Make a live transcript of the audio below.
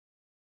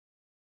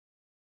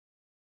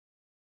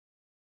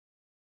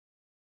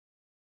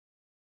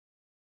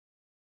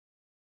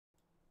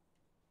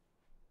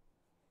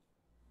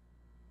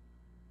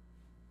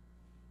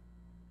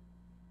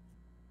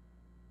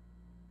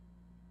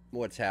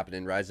What's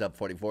happening? Rise Up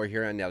 44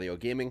 here on Nalyo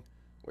Gaming.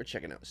 We're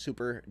checking out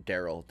Super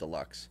Daryl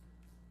Deluxe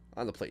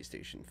on the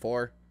PlayStation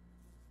 4.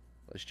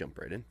 Let's jump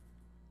right in.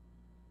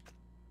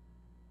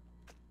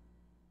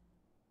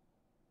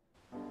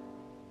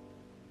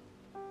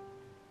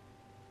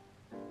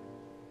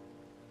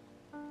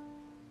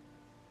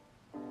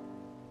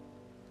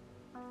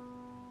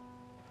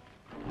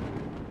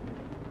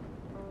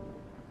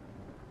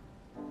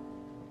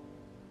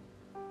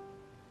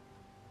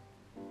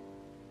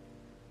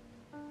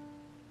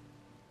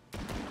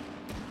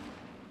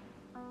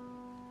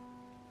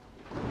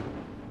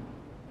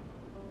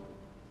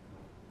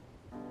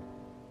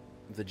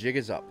 The jig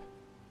is up,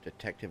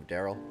 Detective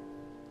Daryl.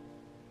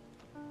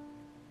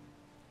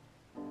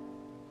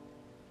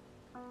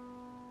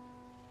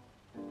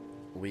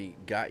 We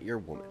got your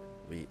woman.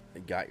 We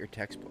got your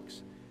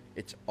textbooks.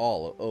 It's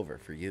all over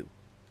for you.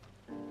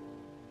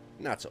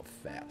 Not so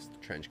fast,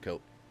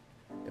 Trenchcoat.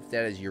 If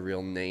that is your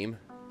real name,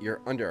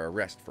 you're under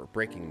arrest for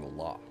breaking the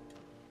law.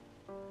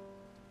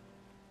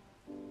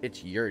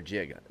 It's your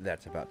jig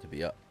that's about to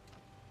be up.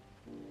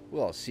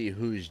 We'll see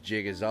whose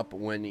jig is up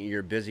when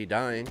you're busy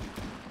dying.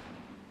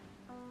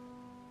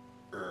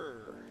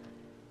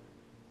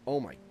 Oh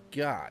my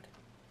God.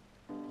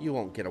 You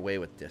won't get away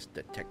with this.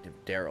 Detective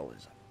Daryl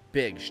is a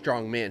big,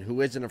 strong man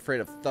who isn't afraid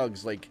of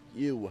thugs like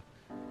you.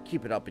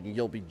 Keep it up and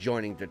you'll be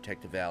joining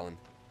Detective Allen.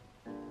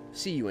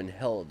 See you in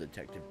hell,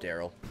 Detective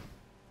Daryl.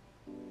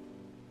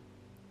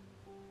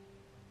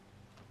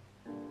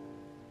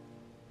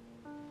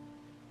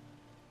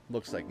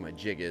 Looks like my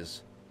jig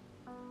is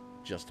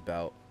just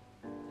about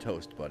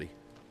toast, buddy.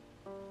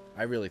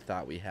 I really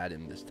thought we had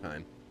him this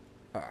time.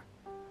 Huh.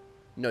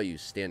 No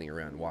use standing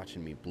around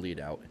watching me bleed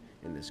out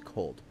in this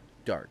cold,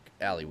 dark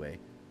alleyway.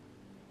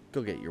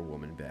 Go get your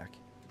woman back.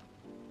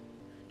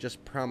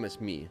 Just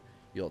promise me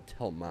you'll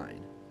tell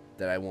mine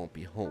that I won't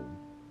be home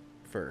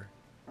for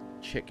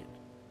Chicken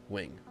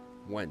Wing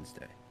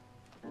Wednesday.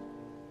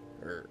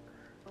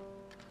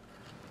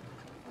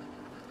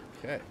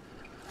 Okay.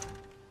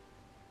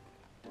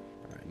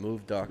 Alright,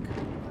 move, duck.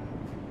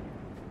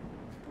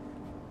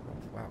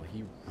 Oh, wow,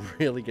 he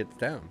really gets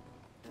down.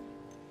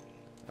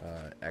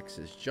 X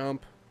is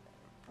jump.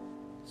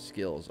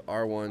 Skills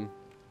R1,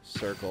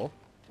 circle,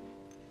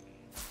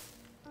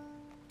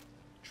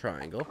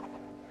 triangle.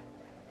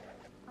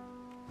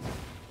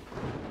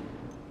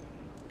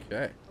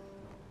 Okay.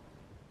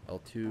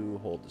 L2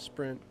 hold the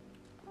sprint.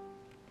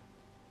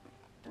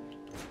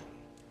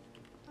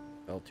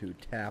 L2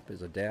 tap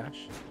is a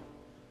dash.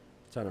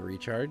 It's on a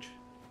recharge.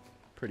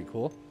 Pretty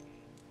cool.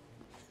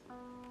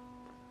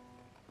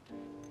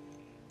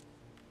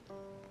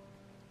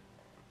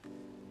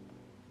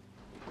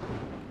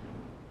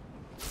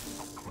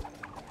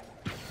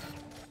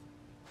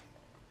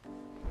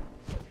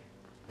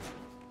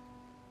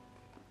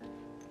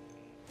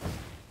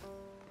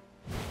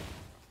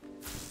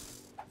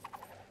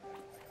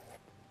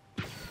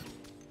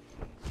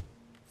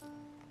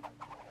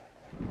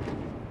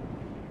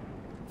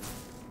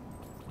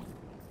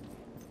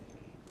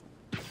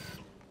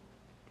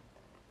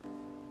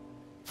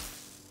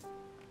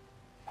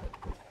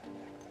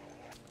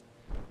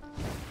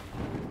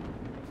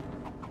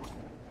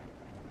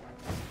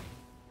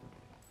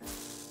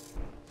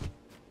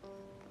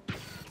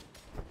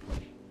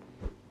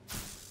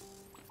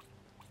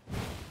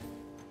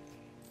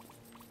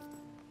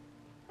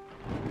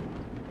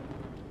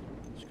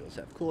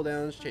 Have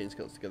cooldowns, chain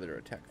skills together to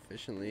attack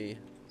efficiently.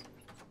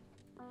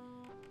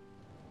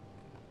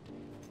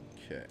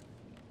 Okay.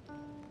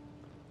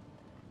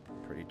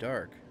 Pretty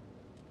dark.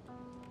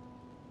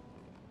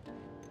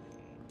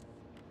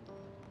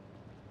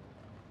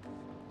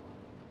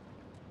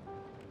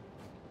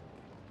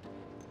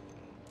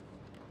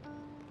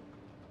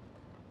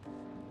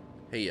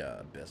 Hey,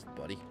 best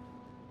buddy.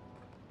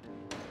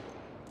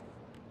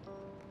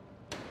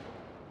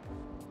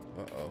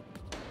 Uh-oh.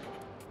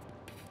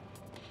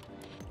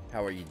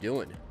 How are you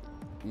doing?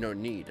 No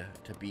need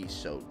to be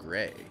so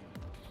gray.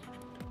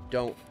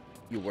 Don't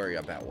you worry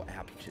about what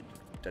happened to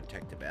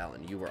Detective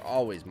Allen. You were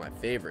always my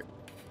favorite.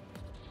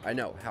 I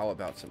know. How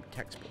about some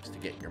textbooks to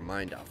get your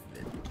mind off of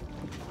it?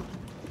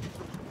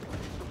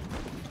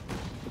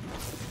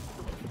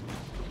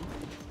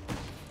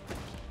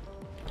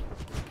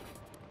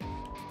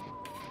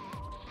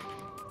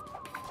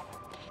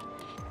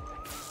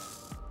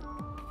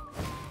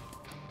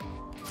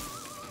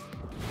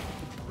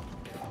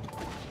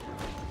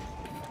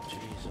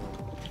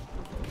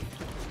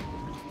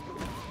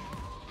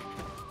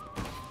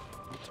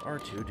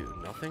 R2 do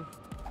nothing?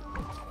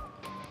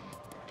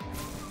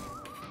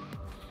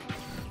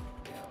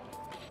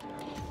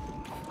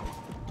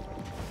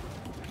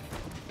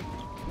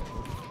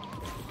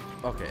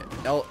 Okay,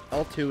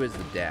 L2 is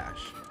the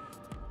dash.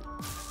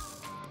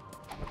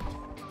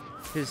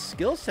 His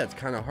skill set's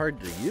kind of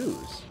hard to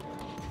use.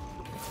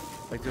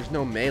 Like, there's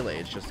no melee,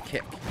 it's just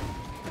kick.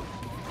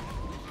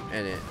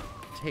 And it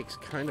takes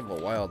kind of a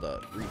while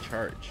to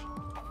recharge.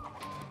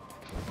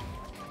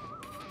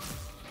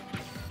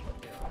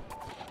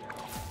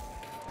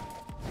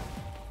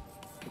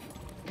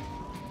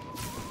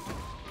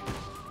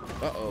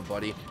 Uh-oh,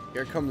 buddy.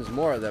 Here comes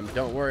more of them.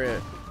 Don't worry.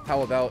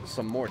 How about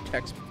some more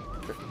textbooks?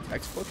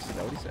 Is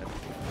that what he said?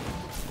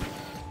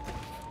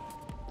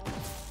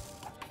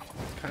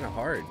 It's kind of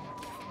hard.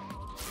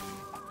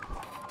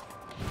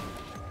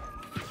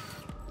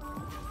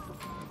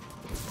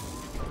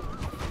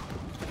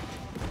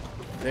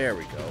 There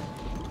we go.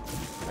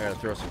 I gotta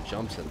throw some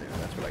jumps in there.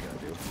 That's what I gotta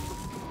do.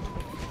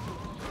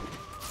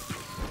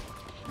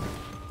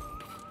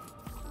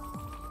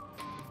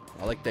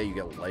 I like that you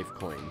get life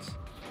coins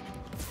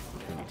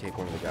when you take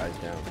one of the guys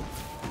down.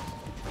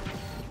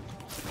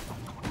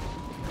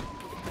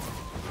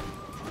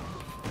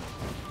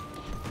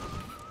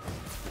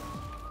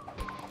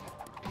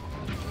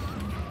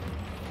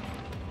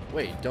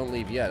 Wait, don't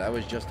leave yet. I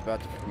was just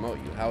about to promote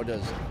you. How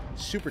does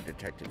Super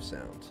Detective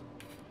sound?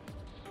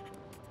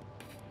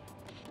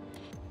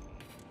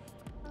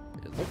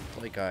 It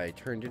looked like I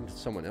turned into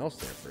someone else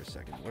there for a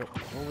second. What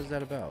was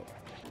that about?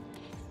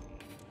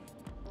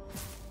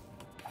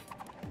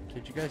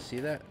 Did you guys see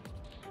that?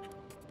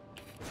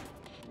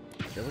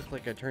 It looked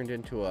like I turned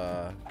into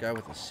a guy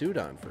with a suit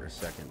on for a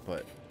second,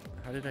 but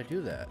how did I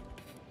do that?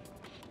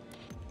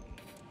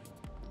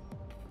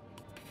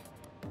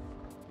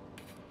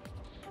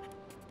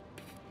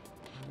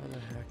 What the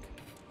heck?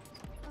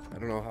 I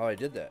don't know how I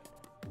did that.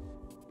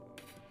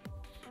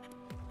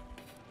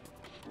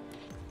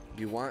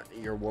 You want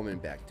your woman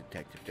back,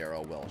 Detective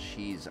Daryl? Well,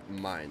 she's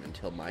mine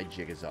until my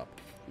jig is up.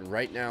 And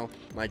right now,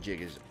 my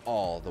jig is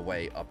all the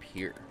way up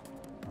here.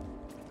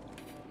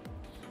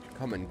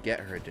 Come and get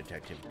her,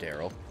 Detective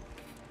Daryl.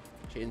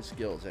 Chain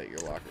skills at your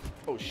locker.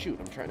 Oh shoot,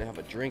 I'm trying to have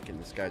a drink and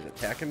this guy's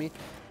attacking me.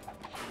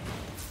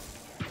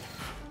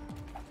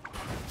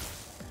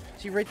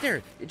 See, right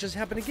there, it just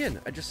happened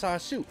again. I just saw a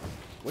suit.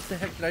 What the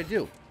heck did I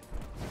do?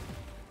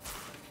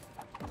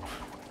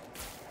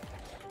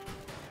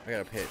 I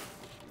gotta pay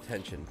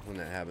attention when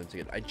that happens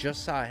again. I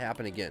just saw it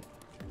happen again.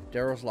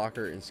 Daryl's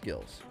locker and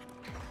skills.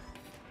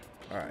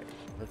 Alright,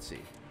 let's see.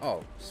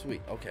 Oh,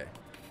 sweet, okay.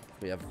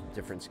 We have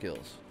different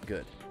skills.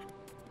 Good.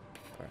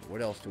 Alright,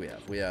 what else do we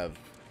have? We have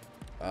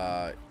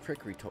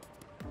quick retort.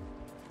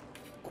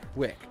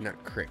 Quick,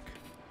 not crick.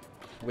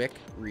 Quick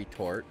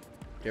retort.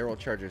 Daryl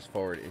charges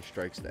forward and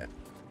strikes the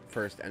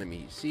first enemy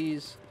he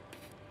sees.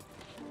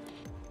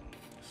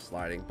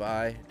 Sliding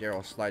by.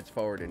 Daryl slides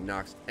forward and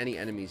knocks any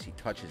enemies he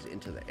touches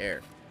into the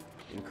air.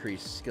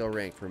 Increase skill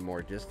rank for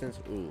more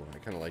distance. Ooh, I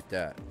kind of like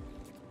that.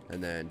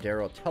 And then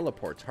Daryl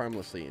teleports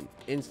harmlessly and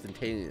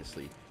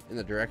instantaneously in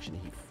the direction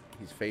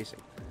he's facing.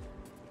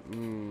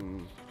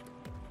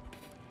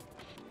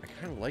 I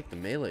kind of like the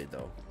melee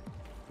though.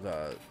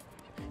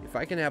 If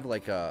I can have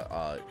like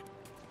a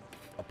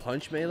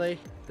punch melee,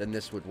 then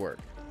this would work.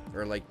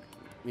 Or like,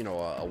 you know,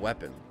 a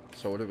weapon.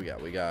 So what do we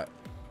got? We got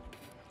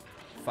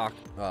Faux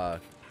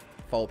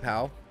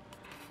Pow.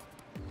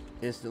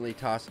 Instantly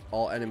toss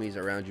all enemies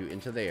around you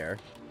into the air.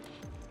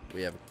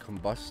 We have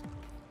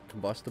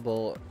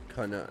Combustible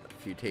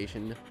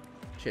Confutation.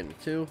 Chin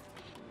 2.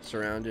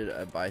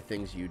 Surrounded by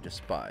things you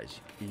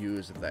despise.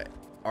 Use the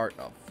art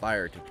of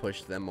fire to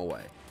push them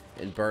away.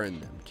 And burn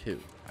them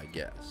too, I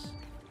guess.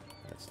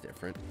 That's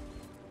different.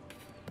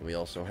 And we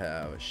also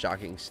have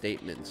Shocking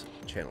Statements,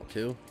 Channel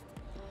 2.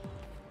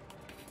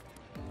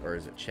 Or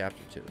is it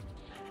Chapter 2? It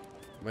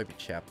might be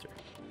Chapter.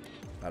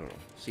 I don't know.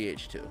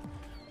 CH2.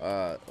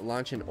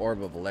 Launch an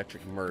orb of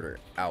electric murder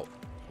out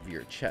of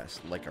your chest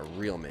like a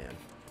real man.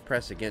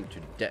 Press again to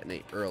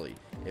detonate early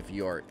if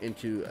you're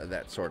into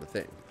that sort of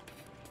thing.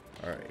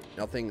 Alright,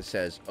 nothing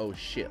says, oh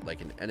shit,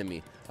 like an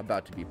enemy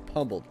about to be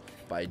pummeled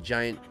by a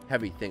giant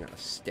heavy thing on a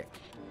stick.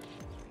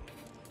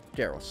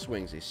 Daryl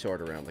swings a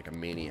sword around like a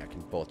maniac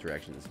in both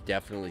directions.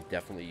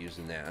 Definitely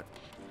using that.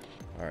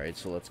 Alright,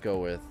 so let's go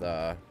with,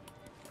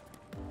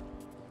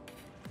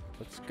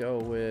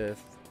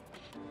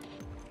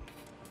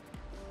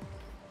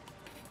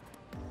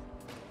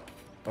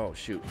 oh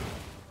shoot.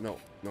 No.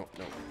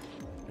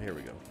 Here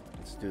we go.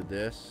 Let's do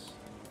this.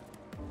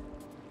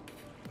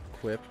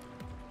 Equip.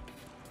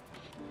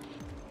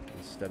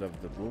 Instead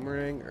of the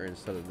boomerang, or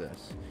instead of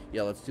this?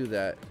 Yeah, let's do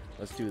that.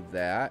 Let's do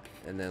that,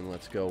 and then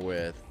let's go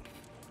with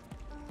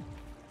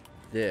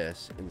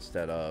this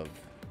instead of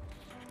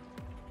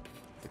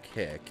the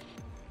kick.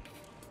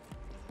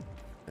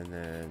 And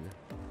then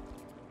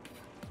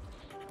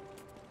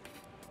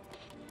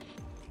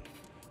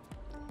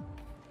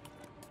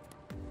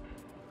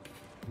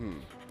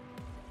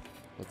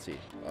let's see.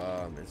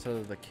 Instead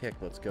of the kick,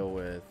 let's go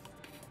with,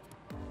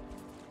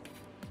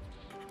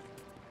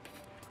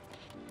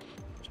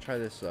 let's try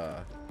this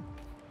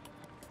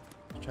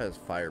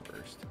fire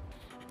burst.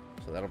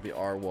 So that'll be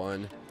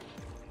R1,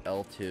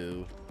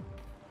 L2.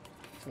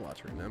 It's a lot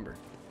to remember.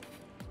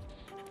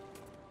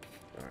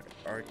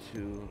 Alright,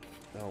 R2,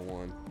 L1.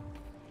 Alright,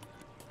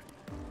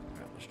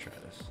 let's try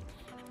this.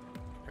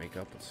 Rank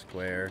up with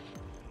square,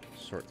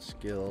 sort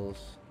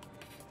skills.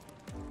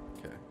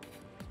 Okay.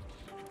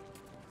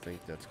 I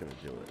think that's gonna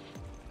do it.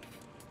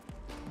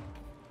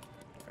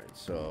 Alright,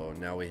 so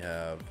now we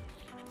have,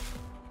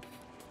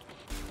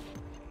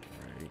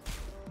 alright,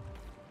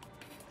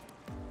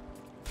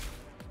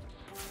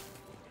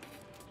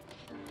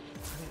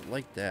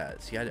 like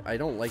that. See, I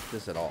don't like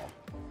this at all.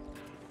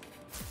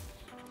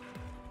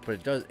 But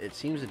it does. It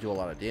seems to do a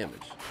lot of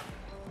damage.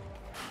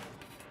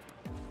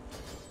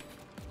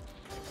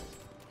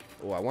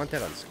 Oh, I want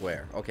that on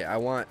square. Okay, I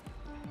want...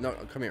 No,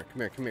 come here,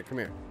 come here, come here, come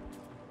here.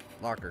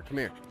 Locker, come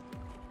here.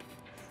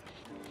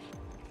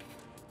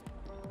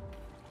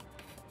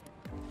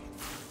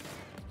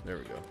 There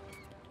we go.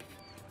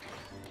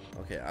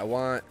 Okay, I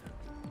want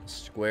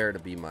square to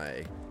be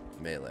my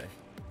melee.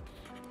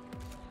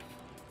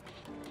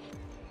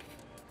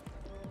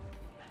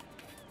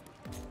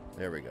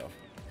 There we go.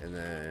 And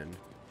then...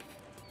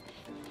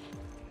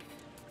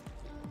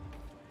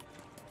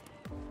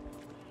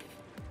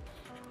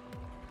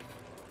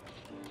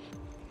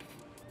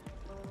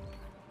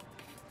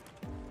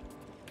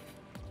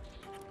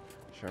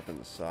 Sharpen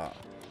the saw.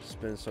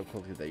 Spin so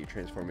quickly that you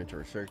transform into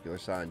a circular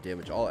saw and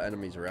damage all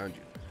enemies around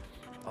you.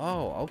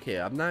 Oh,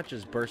 okay. I'm not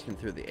just bursting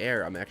through the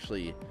air. I'm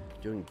actually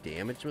doing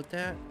damage with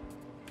that.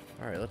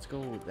 Alright, let's go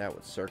with that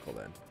with circle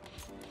then.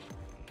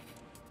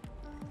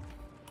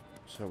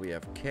 So we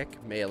have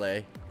kick,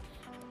 melee,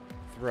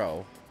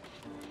 throw,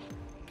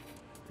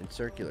 and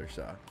circular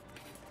saw.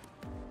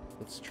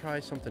 Let's try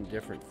something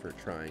different for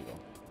triangle.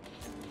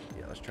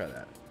 Yeah, let's try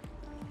that.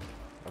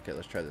 Okay,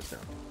 let's try this now.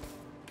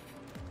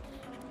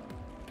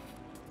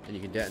 And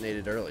you can detonate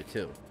it early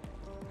too.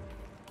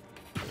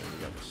 And then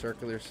we got the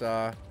circular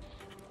saw.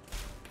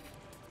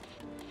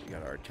 We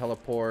got our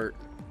teleport,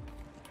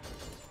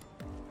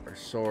 our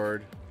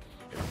sword,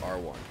 and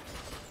R1.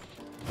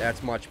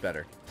 That's much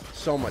better.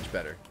 So much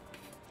better.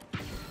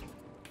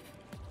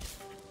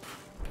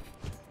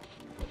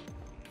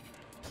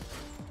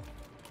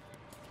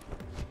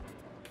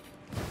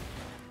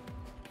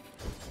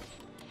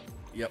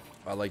 Yep,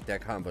 I like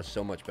that combo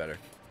so much better.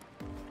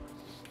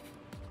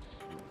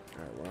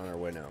 Alright, we're on our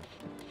way now.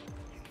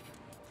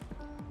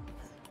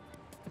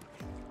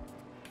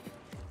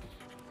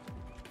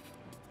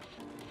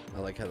 I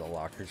like how the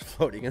locker's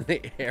floating in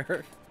the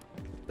air.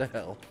 The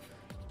hell?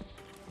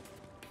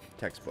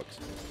 Textbooks.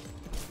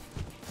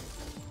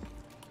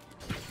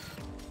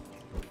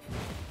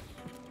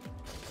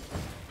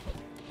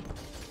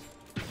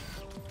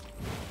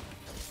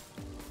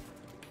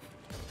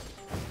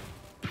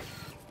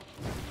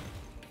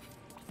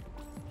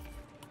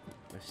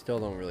 I still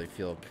don't really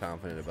feel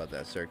confident about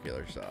that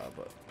circular saw,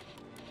 but...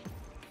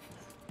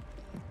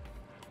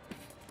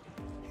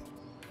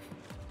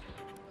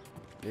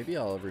 maybe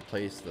I'll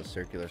replace the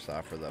circular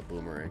saw for the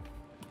boomerang.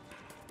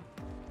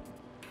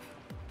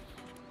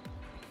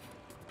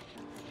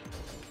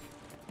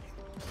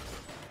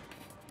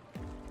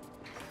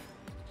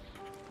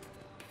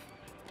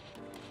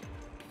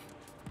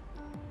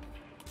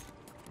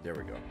 There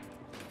we go.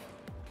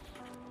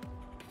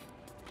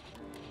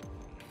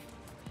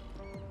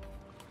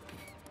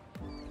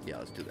 Yeah,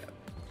 let's do that.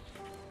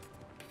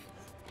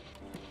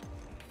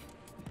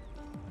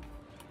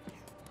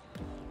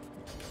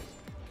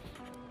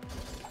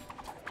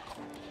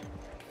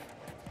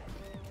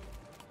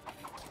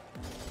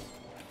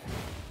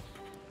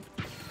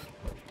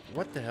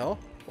 What the hell?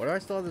 Why do I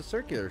still have the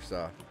circular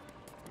saw?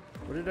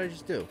 What did I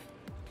just do?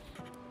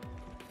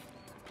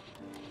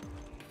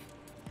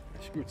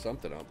 I screwed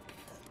something up.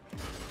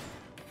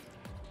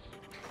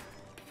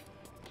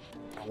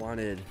 I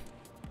wanted...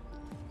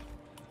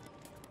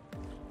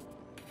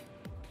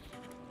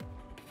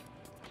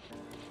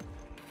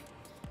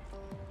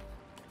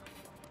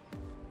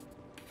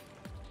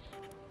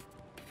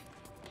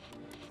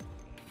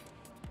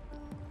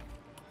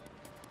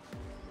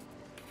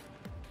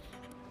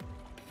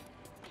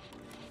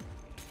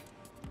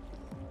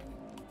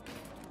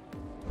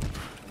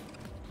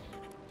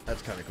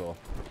 That's kind of cool.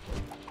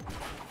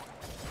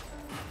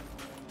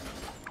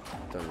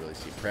 Doesn't really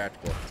seem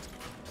practical.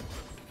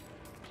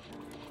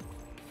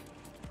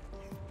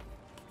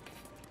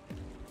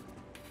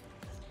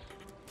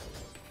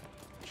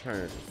 I'm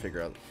trying to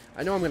figure out...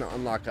 I know I'm going to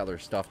unlock other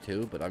stuff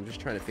too, but I'm just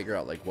trying to figure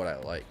out like what I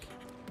like.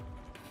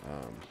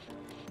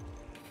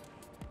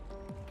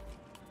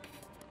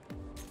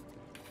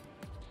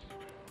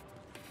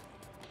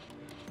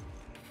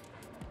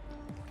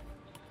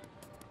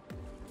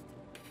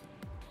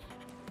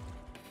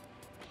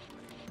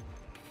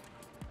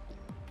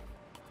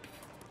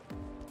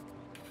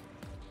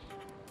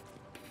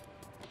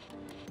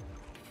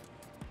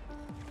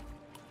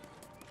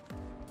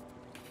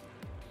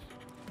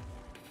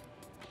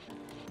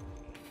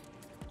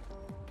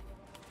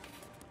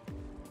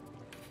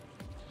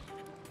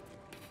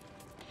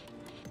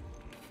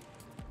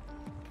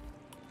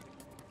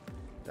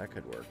 That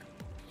could work.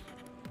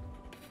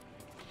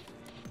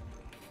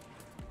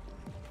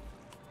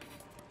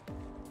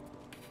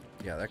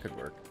 Yeah, that could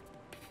work.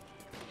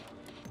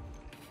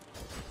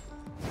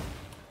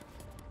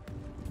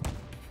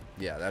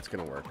 Yeah, that's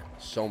gonna work.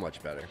 So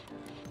much better.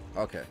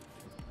 Okay.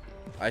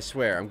 I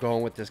swear, I'm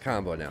going with this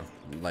combo now.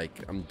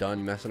 Like, I'm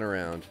done messing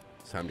around.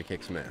 It's time to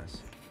kick some ass.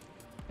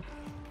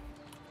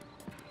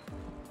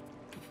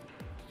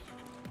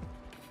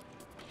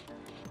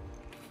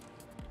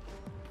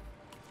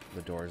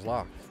 The door is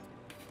locked.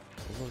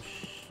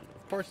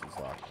 Of course it's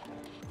locked.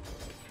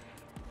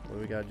 What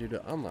do we gotta do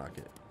to unlock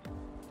it?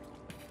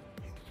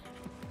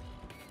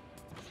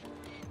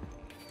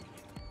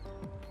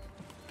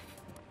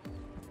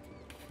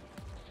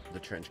 The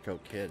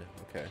Trenchcoat Kid.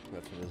 Okay,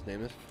 that's what his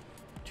name is.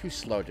 Too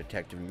slow,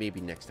 detective.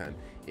 Maybe next time,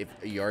 if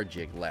a yard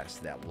jig lasts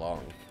that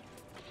long.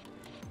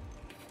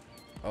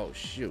 Oh,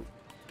 shoot.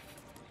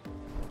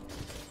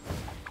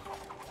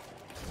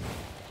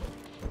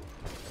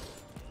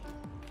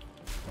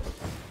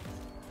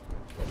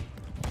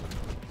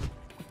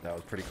 That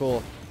was pretty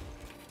cool.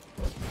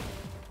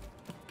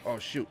 Oh,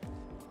 shoot.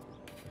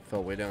 I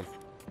fell way down.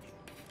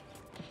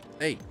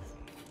 Hey.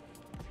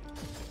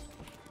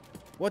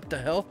 What the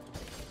hell?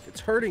 It's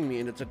hurting me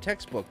and it's a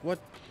textbook. What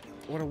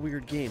a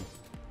weird game.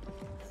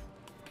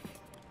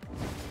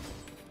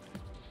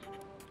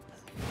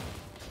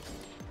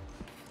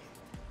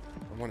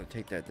 I want to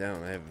take that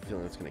down. I have a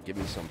feeling it's going to give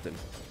me something.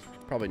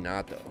 Probably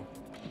not, though.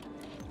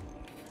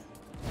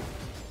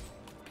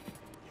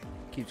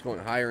 Keeps going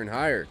higher and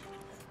higher.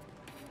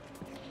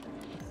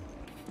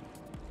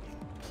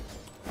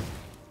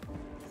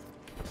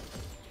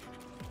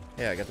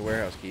 Yeah, I got the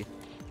warehouse key.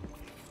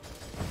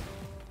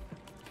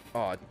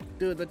 Oh,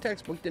 dude, the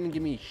textbook didn't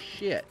give me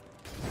shit.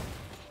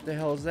 What the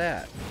hell is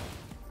that?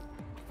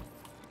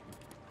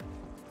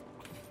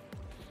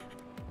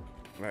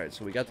 Alright,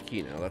 so we got the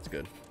key now. That's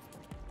good.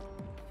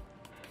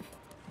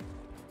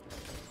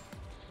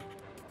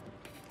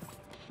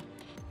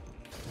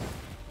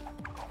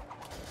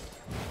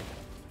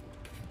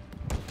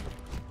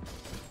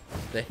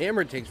 The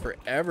hammer takes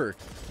forever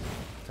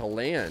to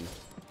land.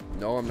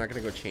 No, I'm not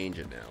going to go change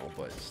it now,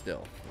 but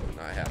still, I'm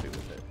not happy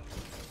with it.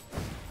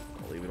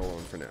 I'll leave it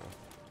alone for now.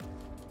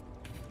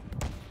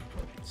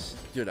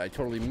 Dude, I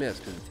totally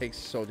missed because it takes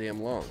so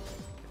damn long.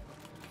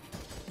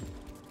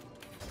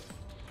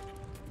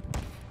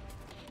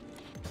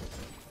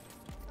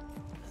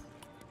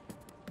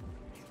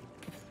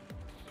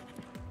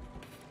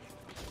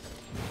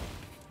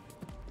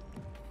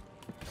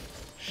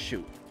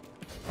 Shoot.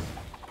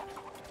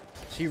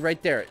 See,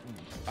 right there,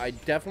 I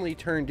definitely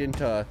turned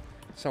into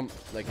some,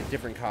 like, a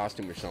different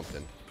costume or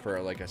something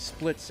for like a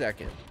split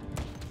second.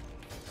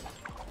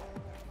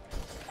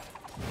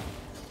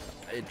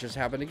 It just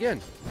happened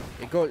again.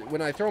 It goes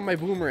when I throw my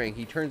boomerang,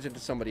 he turns into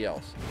somebody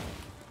else.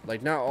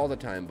 Like, not all the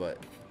time, but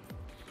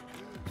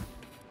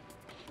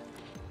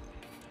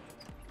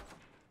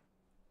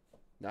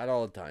not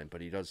all the time, but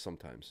he does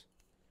sometimes.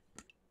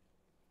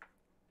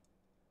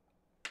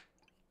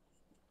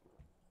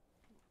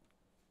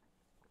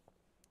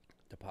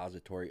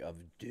 Depository of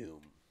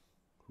Doom.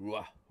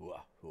 Hooah,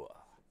 hooah, hooah.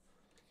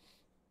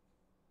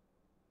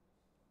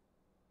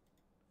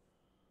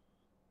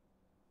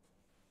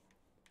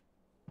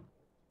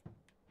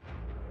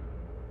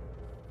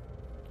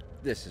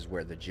 This is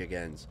where the jig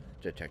ends,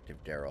 Detective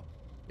Daryl.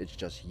 It's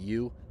just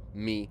you,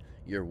 me,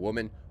 your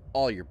woman,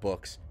 all your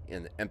books,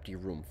 and the empty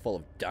room full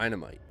of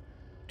dynamite.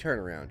 Turn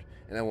around,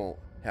 and I won't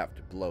have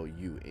to blow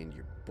you and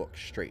your book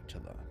straight to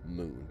the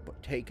moon,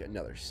 but take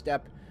another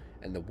step,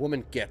 and the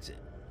woman gets it.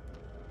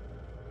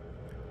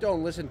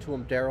 Don't listen to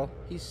him, Daryl.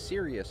 He's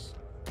serious.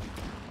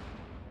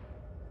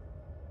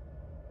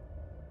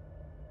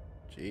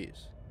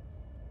 Jeez.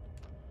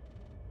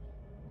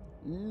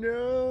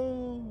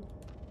 No.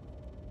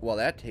 Well,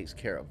 that takes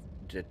care of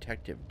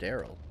Detective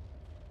Daryl.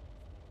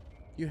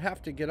 You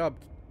have to get up,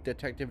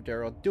 Detective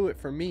Daryl. Do it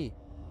for me.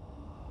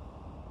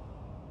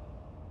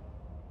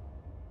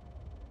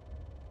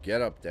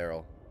 Get up,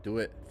 Daryl. Do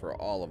it for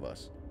all of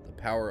us.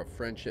 The power of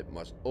friendship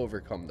must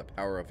overcome the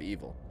power of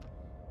evil.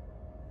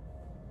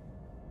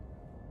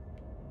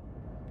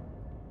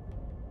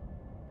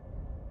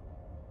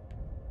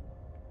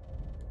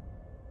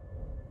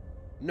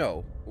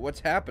 No, what's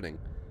happening?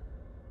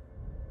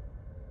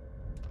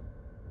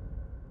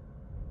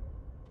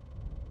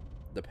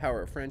 The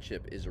power of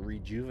friendship is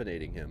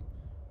rejuvenating him.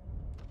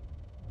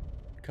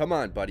 Come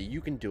on, buddy, you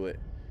can do it.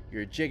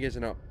 Your jig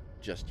isn't up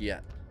just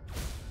yet.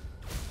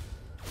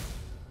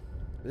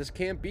 This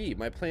can't be.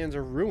 My plans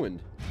are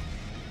ruined.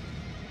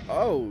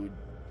 Oh,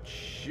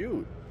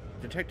 shoot.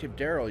 Detective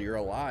Daryl, you're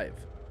alive.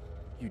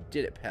 You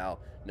did it, pal.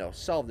 Now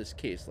solve this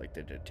case like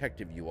the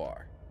detective you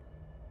are.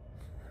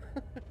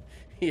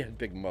 He had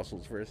big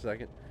muscles for a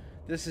second.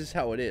 This is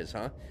how it is,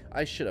 huh?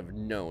 I should have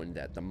known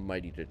that the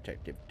mighty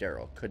Detective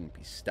Daryl couldn't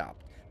be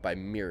stopped by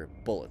mere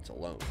bullets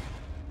alone.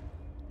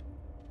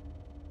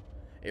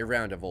 A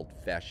round of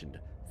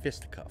old-fashioned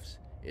fisticuffs,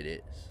 it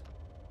is.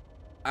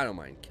 I don't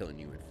mind killing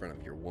you in front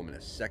of your woman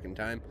a second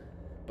time,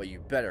 but you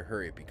better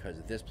hurry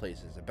because this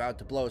place is about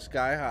to blow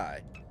sky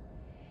high.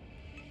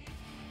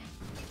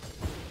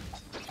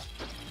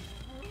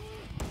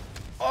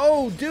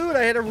 Oh, dude,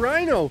 I had a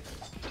rhino!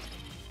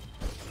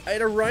 I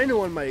had a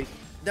rhino on my...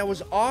 That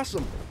was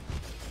awesome.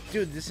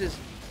 Dude, this is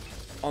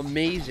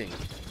amazing.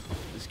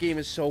 This game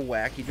is so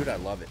wacky. Dude, I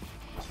love it.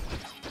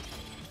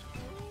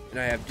 And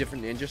I have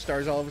different ninja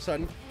stars all of a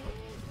sudden.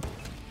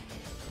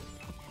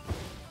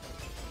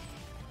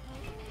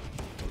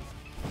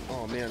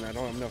 Oh, man, I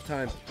don't have enough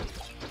time.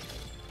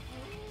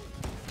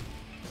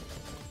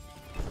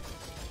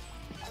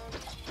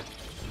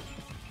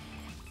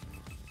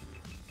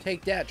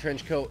 Take that,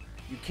 Trenchcoat.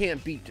 You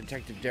can't beat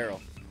Detective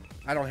Daryl.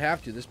 I don't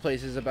have to. This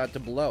place is about to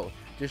blow,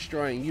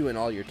 destroying you and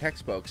all your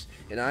textbooks,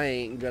 and I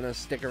ain't gonna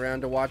stick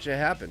around to watch it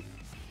happen.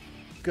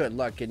 Good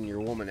luck getting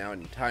your woman out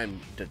in time,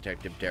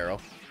 Detective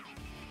Daryl.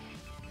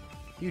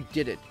 You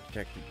did it,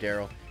 Detective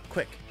Daryl.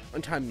 Quick,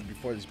 untime me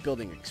before this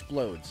building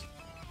explodes.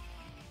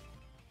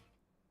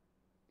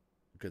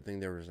 Good thing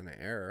there was an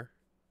error.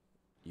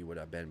 You would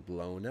have been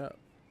blown up.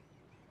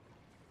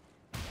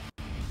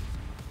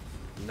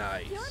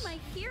 Nice. You're my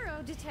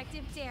hero,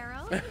 Detective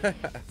Daryl.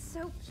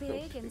 So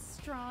big and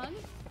strong.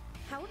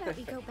 How about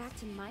we go back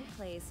to my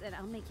place and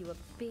I'll make you a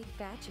big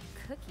batch of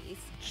cookies.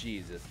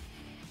 Jesus.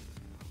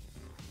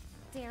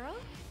 Daryl?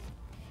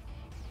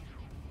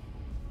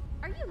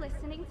 Are you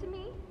listening to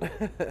me?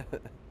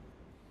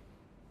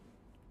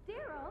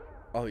 Daryl?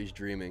 Oh, he's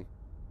dreaming.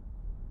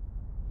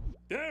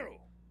 Daryl!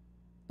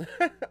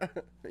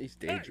 He's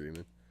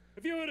daydreaming. Hey,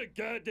 have you heard a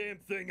goddamn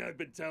thing I've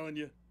been telling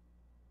you?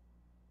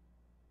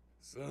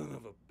 Son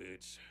of a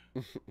bitch.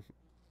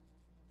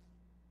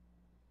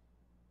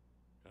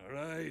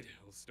 Alright,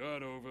 we'll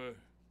start over.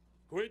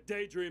 Quit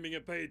daydreaming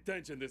and pay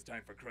attention this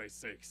time, for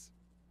Christ's sakes.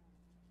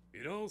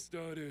 It all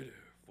started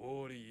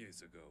 40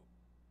 years ago.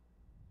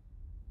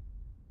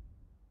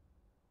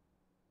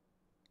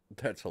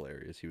 That's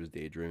hilarious. He was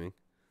daydreaming.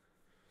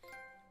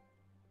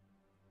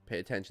 Pay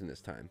attention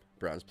this time.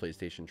 Brown's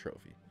PlayStation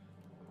trophy.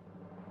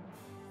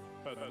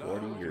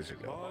 40 years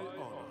ago. My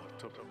honor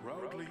to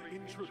proudly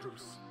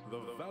introduce the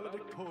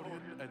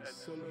valedictorian and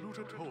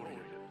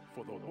salutatorian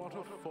for the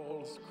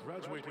Waterfalls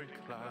graduating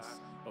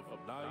class of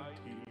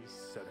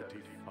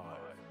 1975.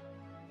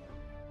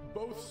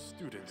 Both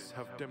students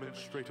have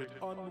demonstrated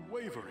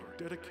unwavering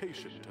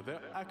dedication to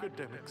their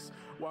academics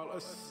while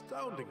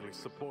astoundingly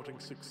supporting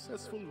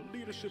successful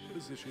leadership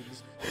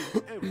positions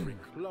in every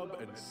club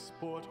and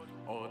sport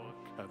on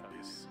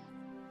campus.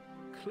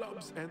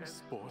 Clubs and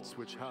sports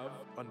which have,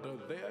 under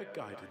their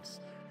guidance,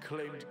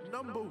 claimed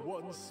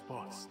 #1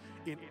 spots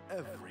in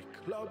every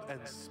club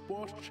and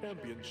sport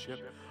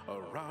championship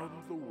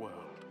around the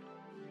world.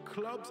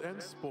 Clubs and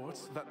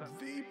sports that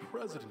the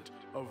President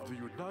of the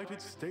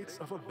United States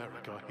of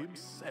America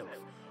himself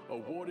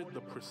awarded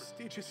the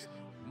prestigious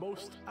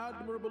Most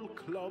Admirable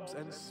Clubs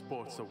and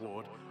Sports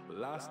Award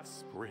last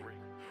spring,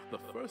 the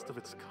first of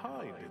its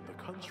kind in the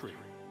country.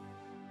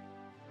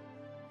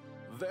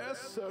 Their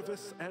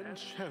service and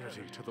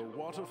charity to the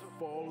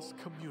Waterfalls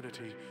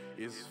community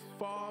is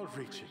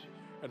far-reaching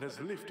and has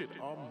lifted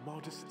our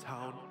modest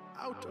town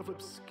out of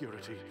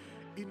obscurity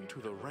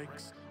into the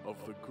ranks of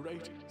the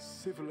great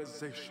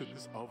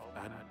civilizations of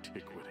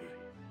antiquity.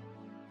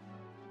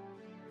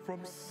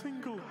 From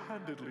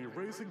single-handedly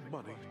raising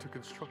money to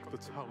construct the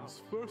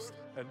town's first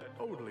and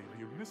only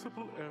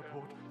municipal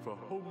airport for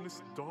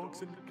homeless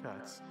dogs and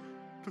cats,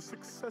 to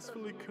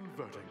successfully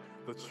converting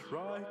the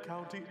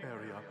Tri-County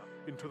area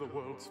into the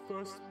world's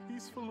first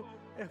peaceful,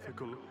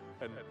 ethical,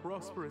 and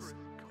prosperous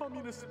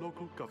communist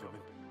local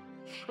government,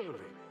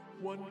 surely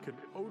one can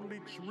only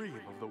dream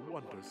of the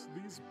wonders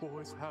these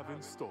boys have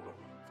in store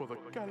for the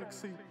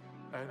galaxy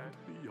and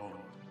beyond.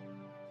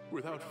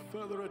 Without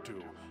further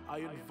ado, I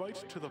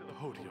invite to the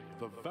podium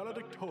the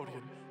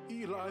valedictorian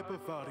Eli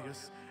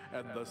Bavarius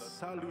and the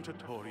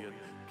salutatorian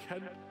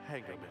Ken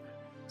Hangerman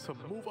to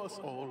move us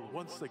all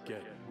once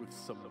again with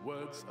some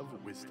words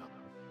of wisdom.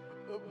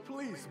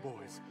 Please,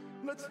 boys,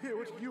 let's hear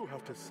what you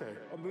have to say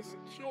on this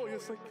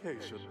joyous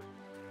occasion.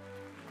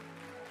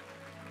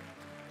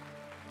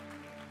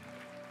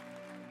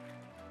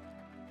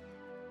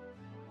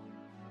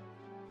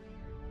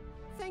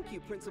 Thank you,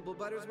 Principal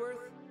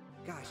Buttersworth.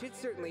 Gosh, it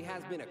certainly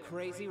has been a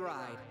crazy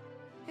ride.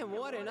 And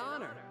what an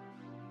honor.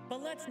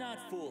 But let's not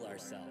fool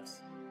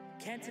ourselves.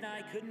 Kent and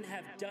I couldn't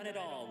have done it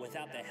all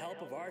without the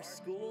help of our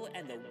school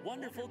and the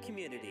wonderful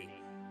community.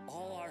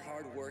 All our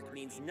hard work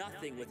means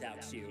nothing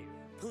without you.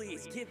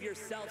 Please give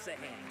yourselves a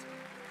hand.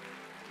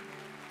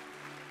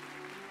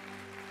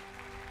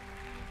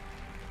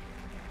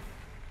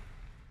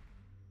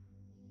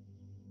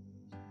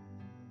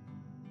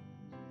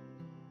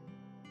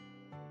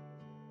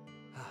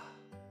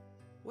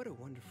 What a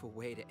wonderful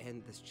way to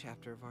end this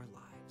chapter of our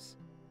lives.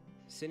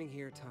 Sitting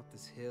here atop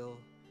this hill,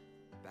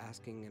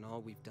 basking in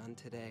all we've done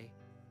today,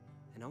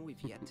 and all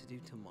we've yet to do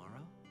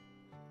tomorrow.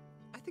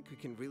 I think we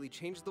can really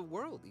change the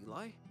world,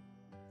 Eli.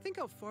 Think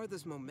how far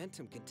this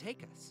momentum can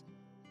take us.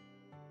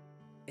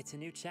 It's a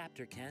new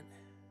chapter, Kent.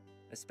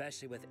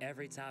 Especially with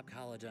every top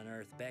college on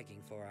Earth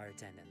begging for our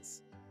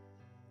attendance.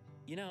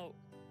 You know,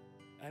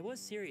 I was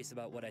serious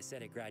about what I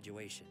said at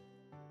graduation.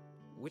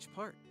 Which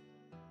part?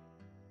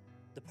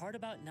 The part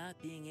about not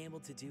being able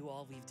to do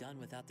all we've done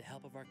without the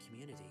help of our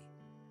community.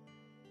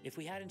 If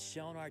we hadn't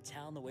shown our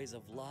town the ways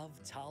of love,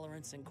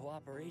 tolerance, and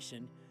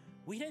cooperation,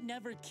 we'd have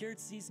never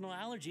cured seasonal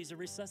allergies or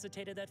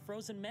resuscitated that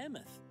frozen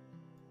mammoth.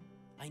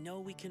 I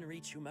know we can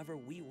reach whomever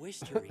we wish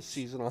to reach.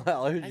 Seasonal I've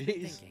been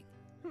allergies. thinking.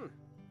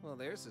 Well,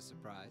 there's a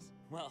surprise.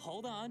 Well,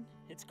 hold on.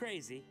 It's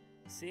crazy.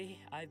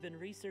 See, I've been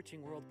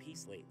researching world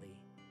peace lately,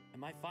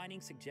 and my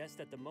findings suggest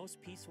that the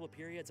most peaceful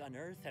periods on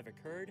Earth have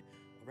occurred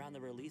around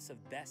the release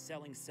of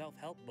best-selling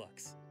self-help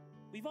books.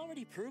 We've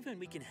already proven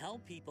we can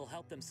help people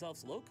help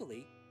themselves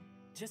locally.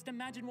 Just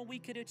imagine what we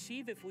could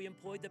achieve if we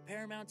employed the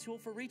paramount tool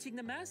for reaching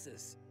the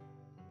masses.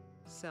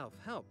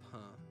 Self-help,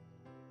 huh?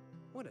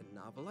 What a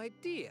novel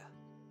idea.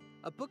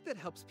 A book that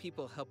helps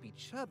people help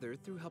each other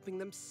through helping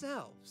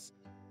themselves.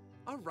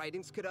 Our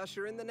writings could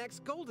usher in the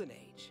next golden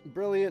age.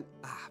 Brilliant.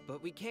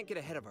 But we can't get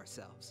ahead of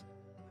ourselves.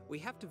 We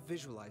have to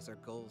visualize our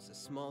goals as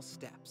small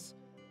steps.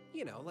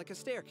 You know, like a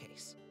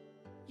staircase.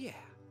 Yeah,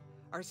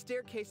 our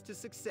staircase to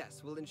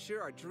success will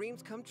ensure our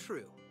dreams come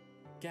true.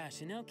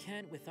 Gosh, you know,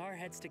 Kent, with our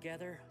heads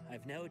together,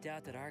 I've no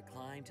doubt that our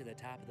climb to the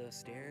top of those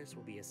stairs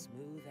will be as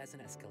smooth as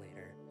an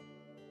escalator.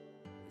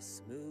 A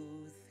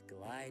smooth,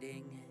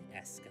 gliding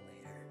escalator.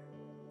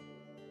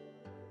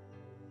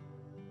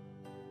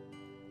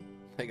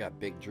 I got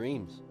big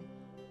dreams.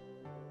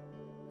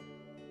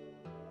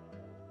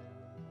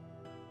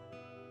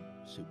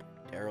 Super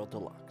Daryl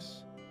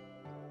Deluxe.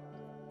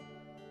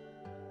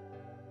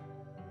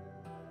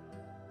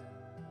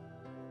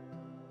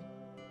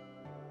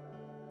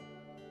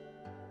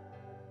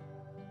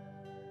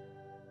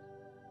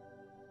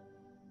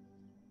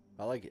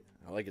 I like it.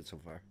 I like it so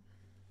far.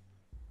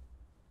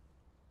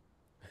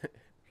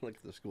 Look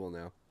at the school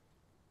now.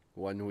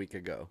 1 week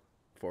ago.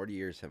 40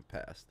 years have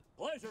passed.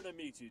 Pleasure to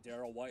meet you,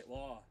 Daryl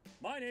Whitelaw.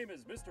 My name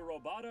is Mr.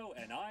 Roboto,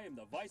 and I am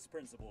the vice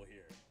principal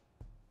here.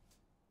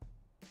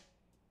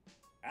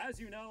 As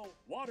you know,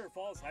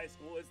 Waterfalls High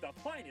School is the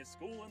finest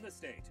school in the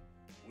state.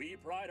 We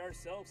pride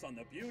ourselves on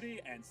the beauty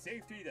and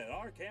safety that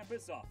our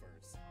campus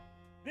offers.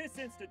 This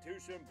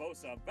institution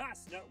boasts a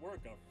vast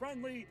network of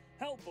friendly,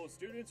 helpful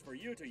students for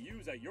you to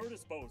use at your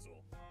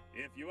disposal.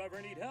 If you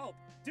ever need help,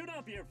 do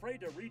not be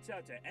afraid to reach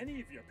out to any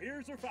of your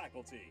peers or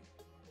faculty.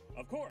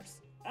 Of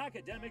course,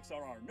 academics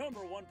are our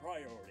 #1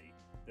 priority.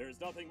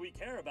 There's nothing we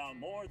care about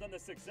more than the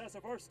success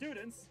of our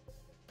students.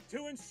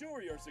 To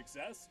ensure your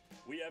success,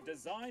 we have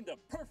designed the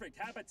perfect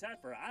habitat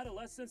for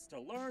adolescents to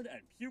learn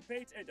and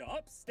pupate into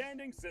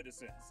upstanding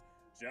citizens.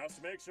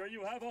 Just make sure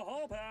you have a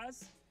hall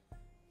pass.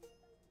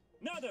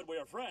 Now that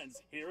we're friends,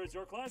 here is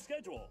your class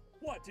schedule.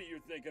 What do you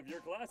think of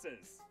your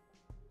classes?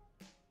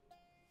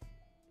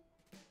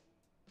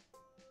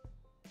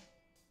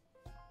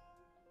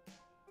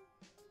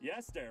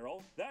 Yes,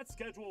 Daryl, that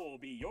schedule will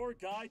be your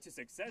guide to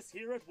success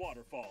here at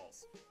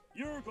Waterfalls.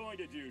 You're going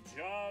to do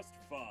just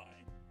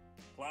fine.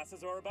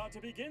 Classes are about to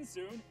begin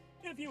soon.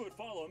 If you would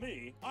follow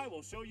me, I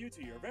will show you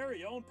to your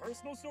very own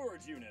personal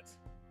storage unit.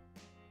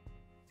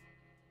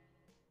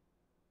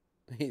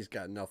 He's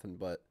got nothing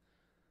but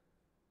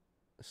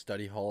a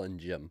study hall and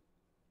gym.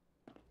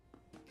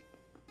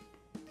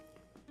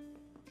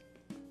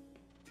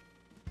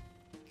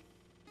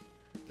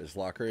 This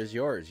locker is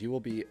yours. You will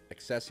be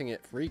accessing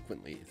it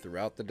frequently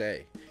throughout the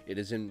day. It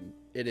is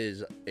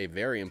a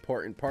very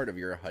important part of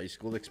your high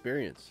school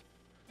experience.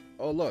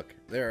 Oh look,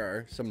 there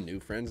are some new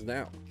friends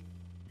now.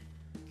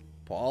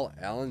 Paul,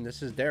 Alan,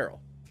 this is Daryl.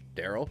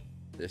 Daryl,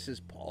 this is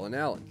Paul and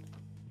Alan.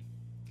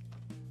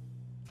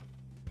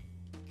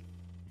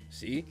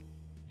 See?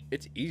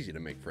 It's easy to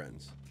make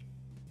friends.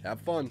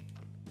 Have fun.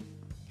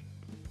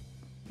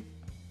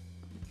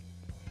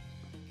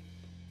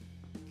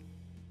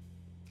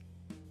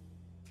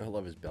 I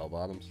love his bell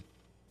bottoms.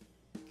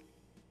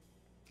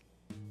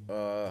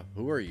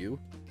 Who are you?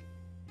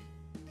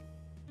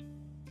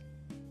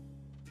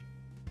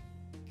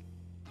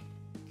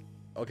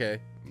 Okay,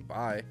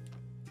 bye.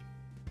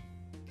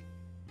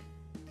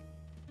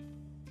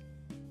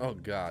 Oh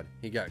God,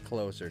 he got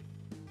closer.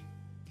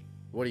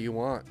 What do you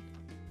want?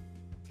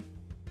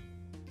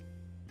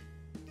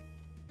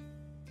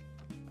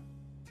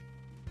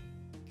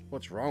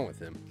 What's wrong with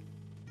him?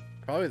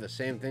 Probably the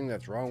same thing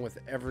that's wrong with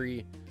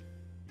every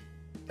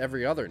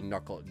other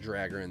knuckle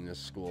dragger in this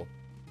school.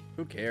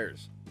 Who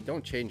cares?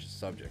 Don't change the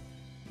subject.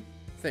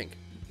 Think,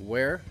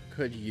 where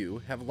could you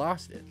have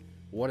lost it?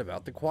 What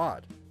about the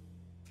quad?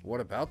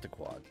 What about the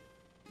quad?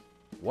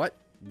 What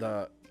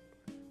the...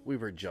 We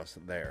were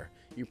just there.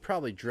 You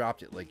probably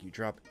dropped it like you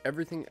drop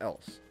everything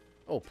else.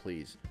 Oh,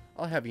 please.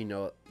 I'll have you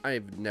know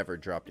I've never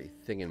dropped a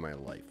thing in my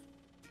life.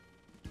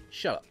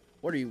 Shut up.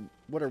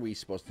 What are we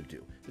supposed to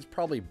do? It's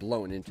probably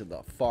blown into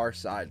the far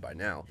side by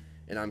now,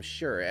 and I'm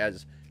sure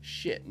as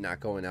shit not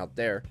going out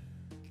there.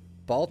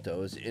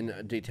 Balto's in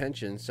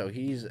detention, so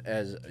he's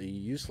as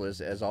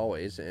useless as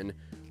always, and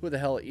who the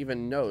hell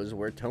even knows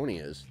where Tony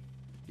is?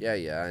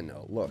 Yeah, I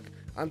know. Look,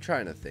 I'm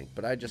trying to think,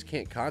 but I just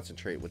can't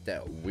concentrate with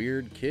that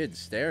weird kid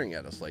staring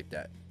at us like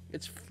that.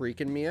 It's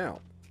freaking me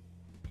out.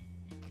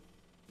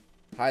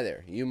 Hi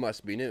there, you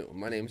must be new.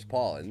 My name's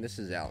Paul, and this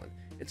is Alan.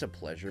 It's a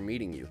pleasure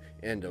meeting you,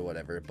 and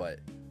whatever, but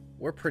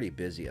we're pretty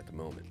busy at the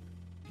moment.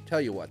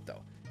 Tell you what,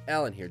 though.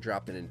 Alan here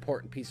dropped an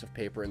important piece of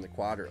paper in the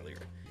quad earlier.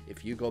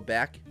 If you go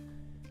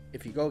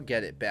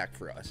get it back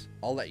for us,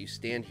 I'll let you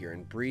stand here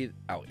and breathe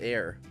out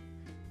air.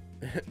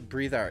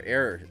 Breathe our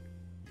air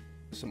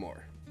some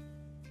more.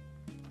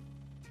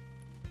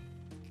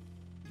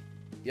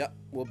 Yep,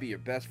 we'll be your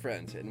best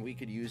friends, and we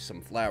could use some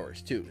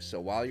flowers too.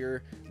 So while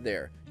you're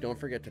there, don't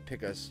forget to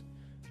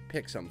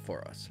pick some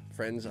for us.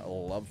 Friends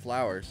love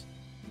flowers.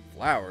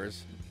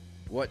 Flowers?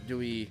 What do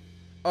we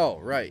Oh,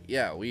 right.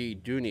 Yeah, we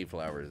do need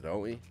flowers,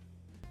 don't we?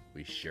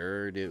 We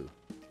sure do.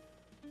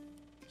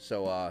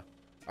 So,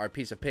 our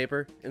piece of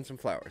paper and some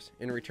flowers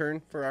in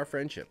return for our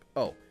friendship.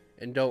 Oh,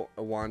 and don't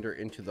wander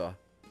into the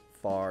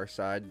far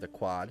side, the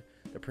quad.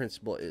 The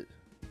principal is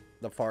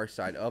the far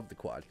side of the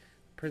quad.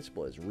 The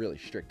principal is really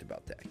strict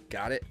about that.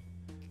 Got it?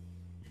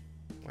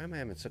 Why am I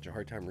having such a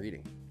hard time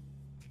reading?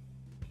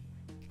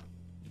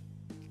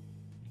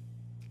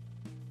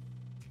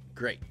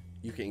 Great.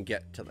 You can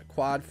get to the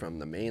quad from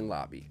the main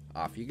lobby.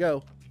 Off you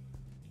go.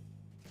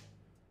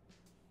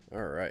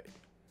 All right.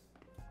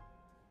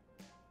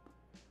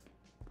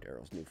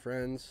 Daryl's new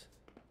friends.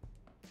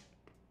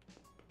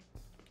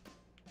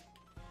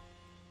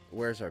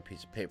 Where's our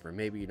piece of paper?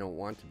 Maybe you don't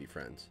want to be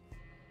friends.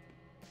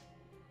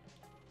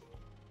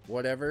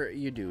 Whatever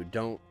you do,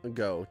 don't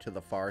go to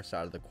the far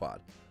side of the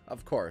quad.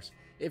 Of course,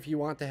 if you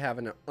want to have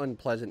an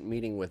unpleasant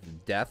meeting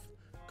with death,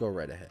 go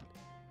right ahead.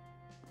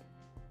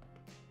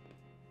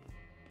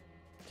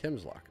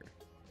 Tim's locker.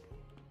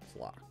 It's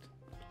locked.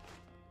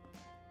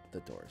 The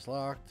door is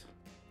locked.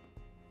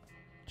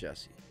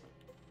 Jesse.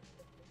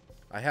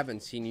 I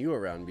haven't seen you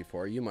around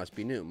before. You must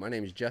be new. My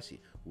name's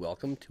Jesse.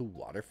 Welcome to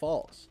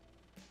Waterfalls.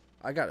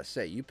 I gotta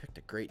say, you picked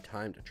a great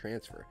time to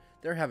transfer.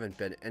 There haven't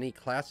been any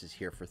classes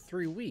here for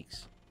 3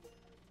 weeks.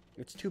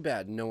 It's too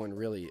bad no one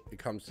really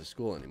comes to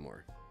school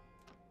anymore.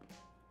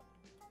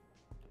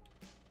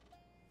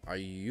 Are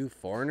you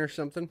foreign or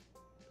something?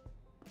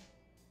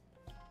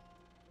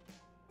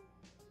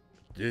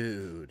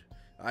 Dude,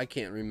 I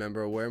can't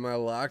remember where my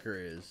locker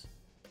is.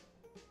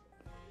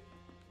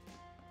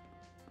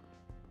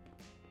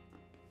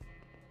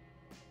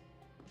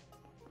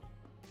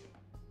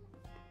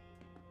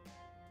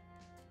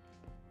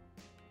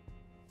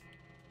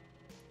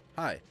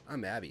 Hi,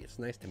 I'm Abby. It's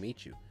nice to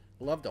meet you.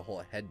 Love the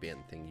whole headband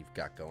thing you've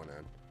got going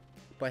on.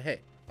 But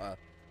hey,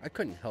 I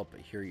couldn't help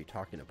but hear you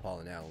talking to Paul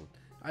and Alan.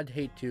 I'd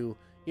hate to,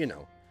 you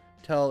know,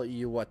 tell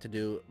you what to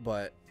do,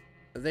 but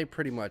they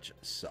pretty much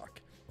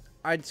suck.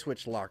 I'd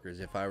switch lockers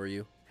if I were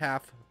you.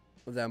 Half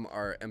of them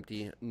are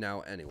empty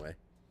now anyway.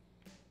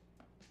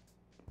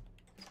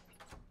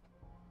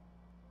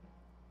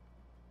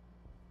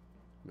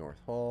 North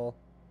Hall.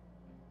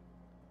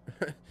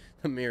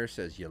 The mirror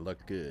says you look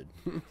good.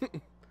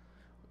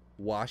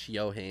 Wash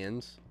yo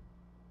hands.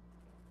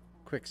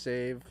 Quick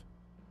save.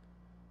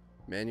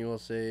 Manual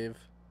save.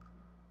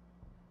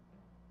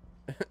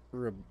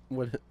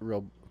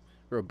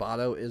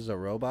 Roboto is a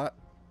robot?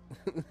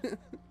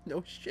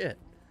 No shit.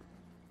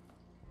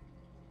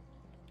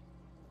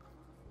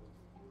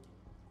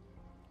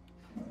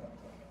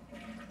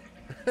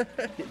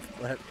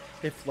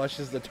 It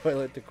flushes the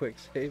toilet to quick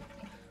save.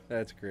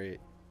 That's great.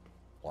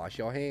 Wash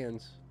your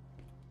hands.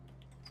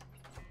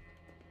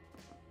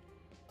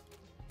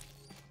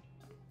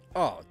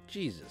 Oh,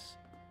 Jesus.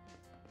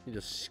 You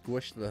just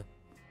squished the...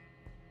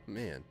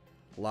 Man.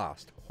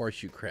 Lost.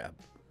 Horseshoe crab.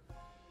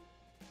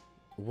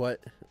 What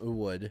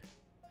would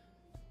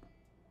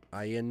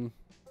Ayn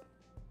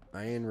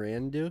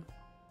Rand do?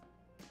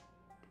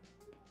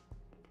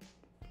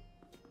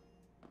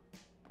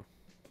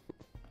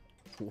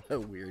 What a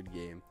weird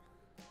game.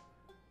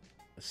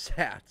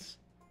 Sats.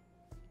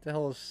 The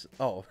hell is...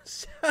 Oh.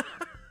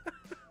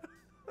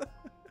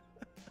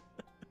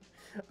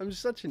 I'm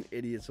such an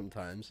idiot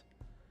sometimes.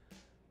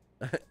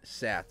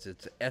 Sats.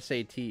 It's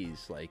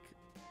SATs. Like,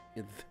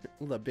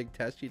 the big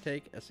test you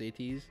take.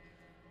 SATs.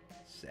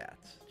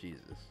 Sats.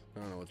 Jesus. I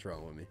don't know what's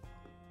wrong with me.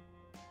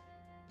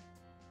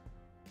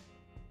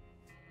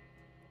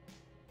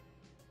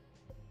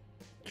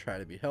 Try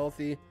to be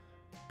healthy.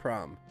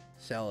 Prom.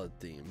 Salad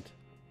themed.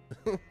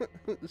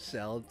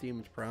 Salad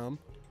themed prom.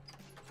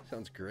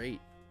 Sounds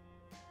great.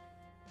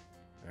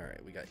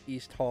 Alright, we got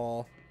East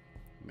Hall.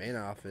 Main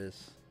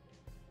office.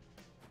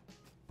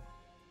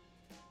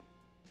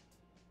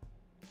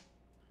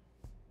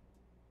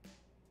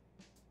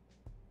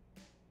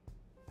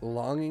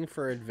 Longing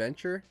for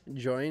adventure?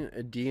 Join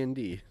a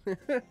D&D.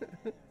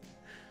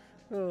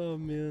 Oh,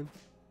 man.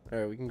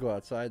 Alright, we can go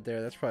outside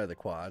there. That's probably the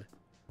quad.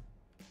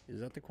 Is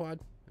that the quad?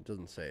 It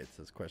doesn't say. It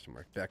says question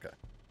mark. Becca.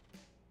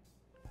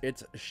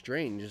 It's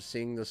strange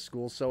seeing the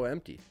school so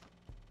empty.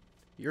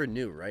 You're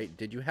new, right?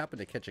 Did you happen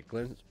to catch a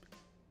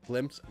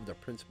glimpse of the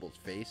principal's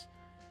face?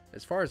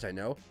 As far as I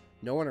know,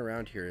 no one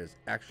around here has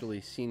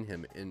actually seen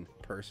him in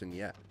person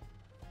yet.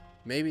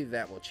 Maybe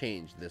that will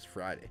change this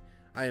Friday.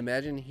 I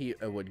imagine he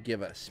would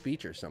give a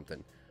speech or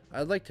something.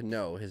 I'd like to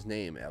know his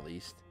name, at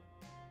least.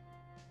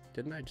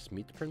 Didn't I just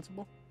meet the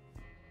principal?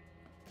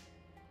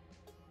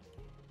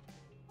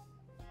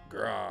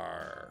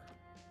 Grawr.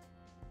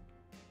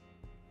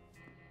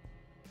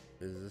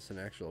 Is this an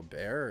actual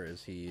bear, or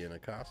is he in a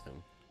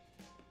costume?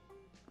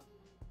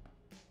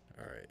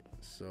 Alright,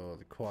 so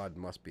the quad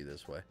must be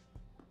this way.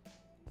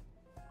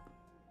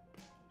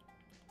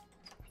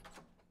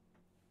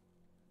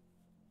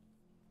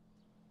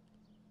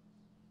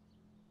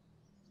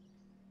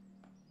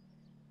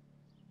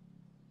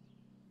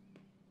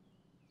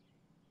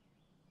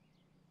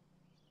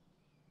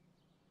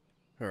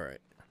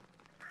 Alright.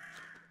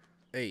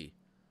 Hey,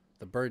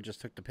 the bird just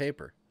took the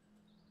paper.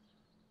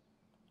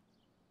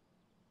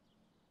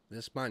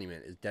 This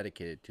monument is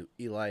dedicated to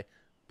Eli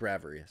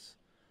Bravarius,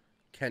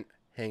 Kent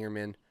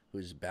Hangerman,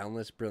 whose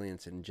boundless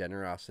brilliance and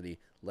generosity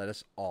led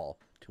us all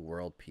to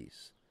world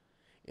peace,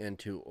 and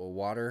to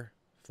Water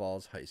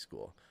Falls High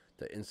School,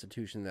 the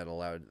institution that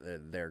allowed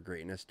their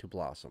greatness to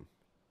blossom.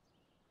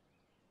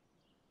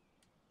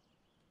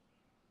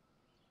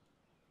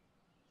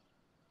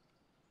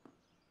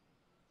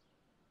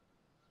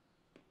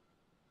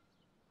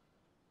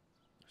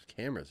 There's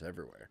cameras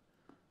everywhere.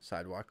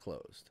 Sidewalk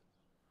closed.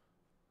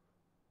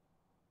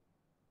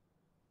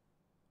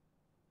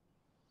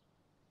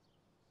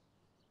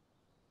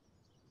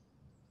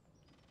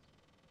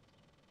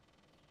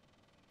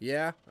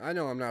 Yeah, I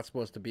know I'm not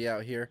supposed to be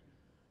out here.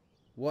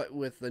 What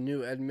with the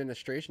new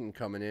administration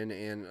coming in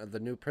and the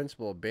new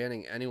principal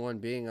banning anyone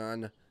being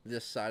on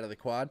this side of the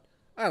quad,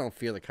 I don't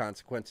fear the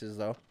consequences,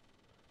 though.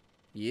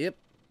 Yep.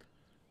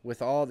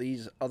 With all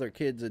these other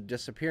kids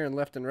disappearing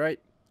left and right,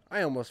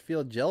 I almost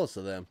feel jealous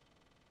of them.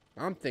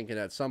 I'm thinking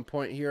at some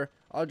point here,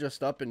 I'll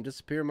just up and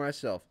disappear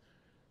myself.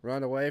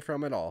 Run away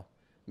from it all.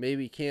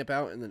 Maybe camp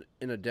out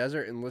in a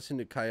desert and listen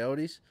to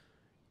coyotes,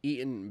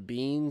 eating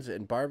beans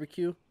and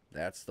barbecue.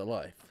 That's the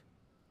life.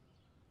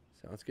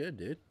 Sounds good,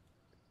 dude.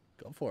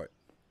 Go for it.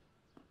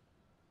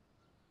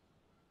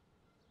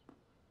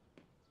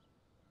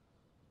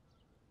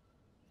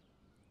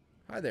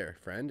 Hi there,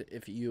 friend.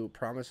 If you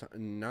promise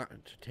not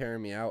to tear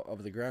me out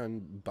of the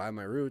ground by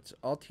my roots,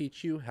 I'll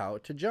teach you how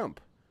to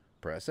jump.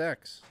 Press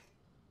X.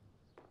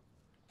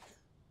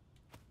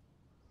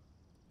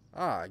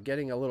 Ah,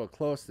 getting a little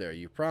close there.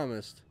 You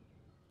promised.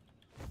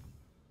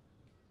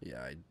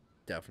 Yeah, I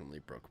definitely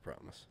broke a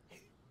promise.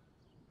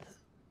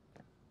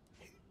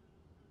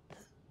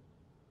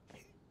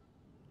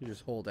 You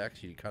just hold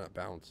X, you kind of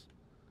bounce.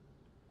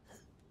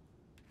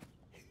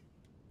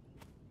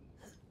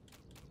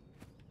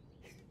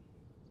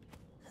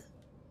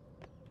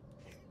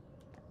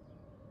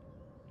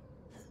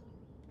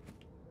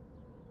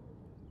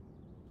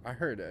 I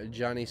heard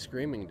Johnny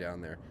screaming down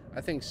there.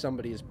 I think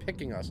somebody is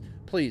picking us.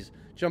 Please,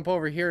 jump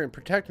over here and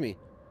protect me.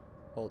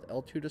 Hold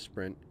L2 to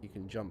sprint. You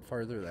can jump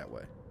farther that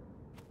way.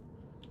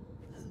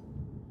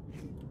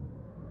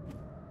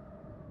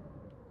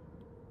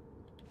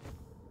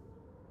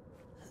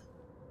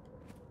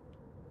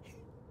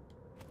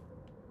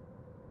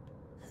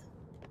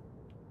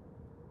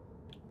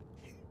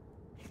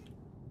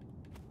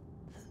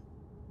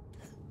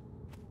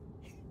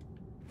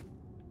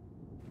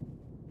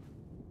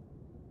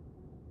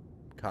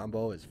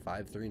 Combo is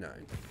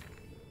 539.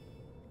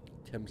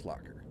 Tim's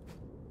locker.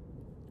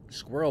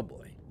 Squirrel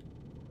boy.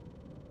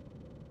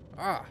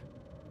 Ah,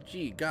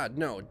 gee, God,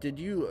 no. Did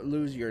you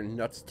lose your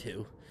nuts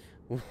too?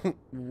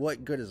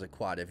 What good is a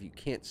quad if you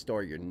can't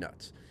store your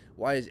nuts?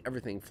 Why is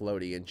everything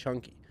floaty and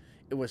chunky?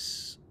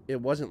 It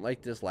wasn't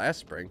like this last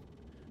spring.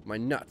 My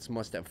nuts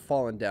must have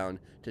fallen down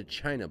to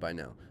China by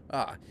now.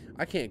 Ah,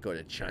 I can't go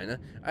to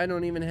China. I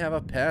don't even have a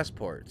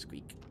passport.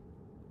 Squeak.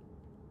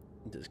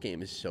 This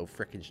game is so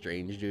freaking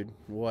strange, dude.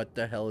 What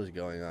the hell is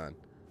going on?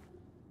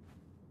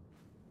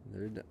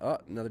 Oh,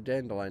 another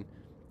dandelion.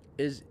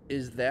 Is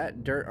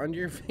that dirt under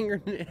your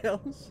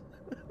fingernails?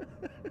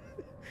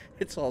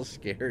 It's all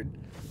scared.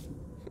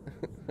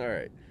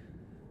 Alright.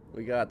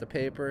 We got the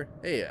paper.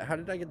 Hey, how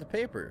did I get the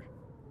paper?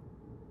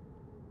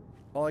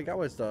 All I got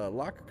was the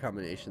locker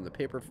combination. The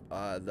paper,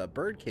 the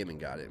bird came and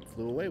got it and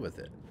flew away with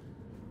it.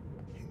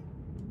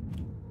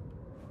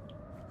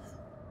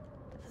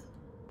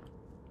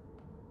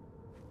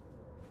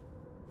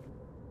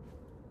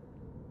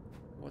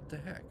 What the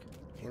heck?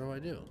 What do I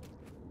do?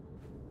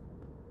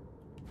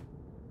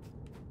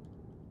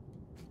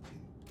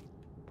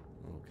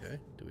 Okay,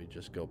 do we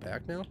just go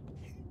back now?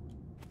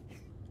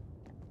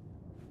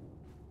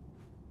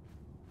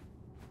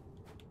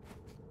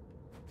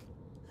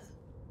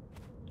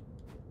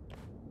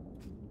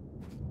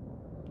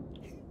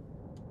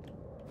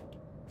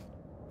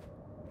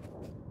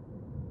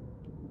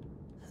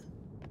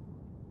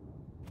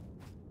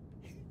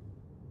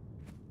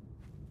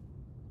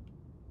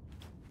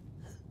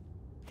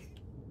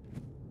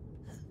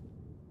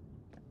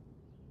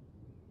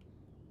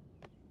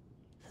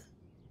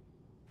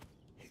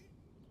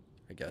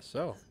 I guess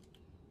so.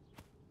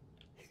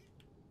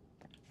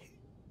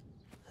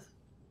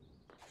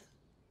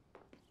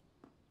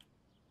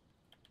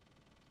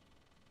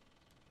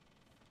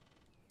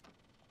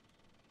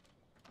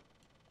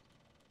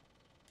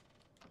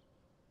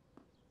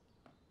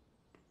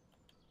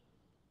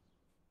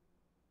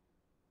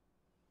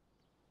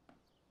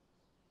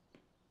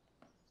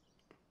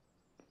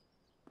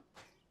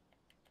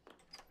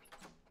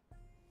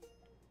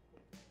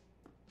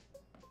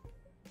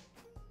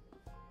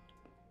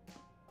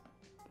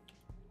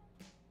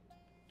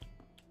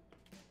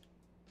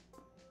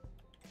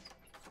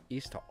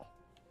 East Hall.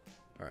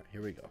 Alright,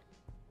 here we go.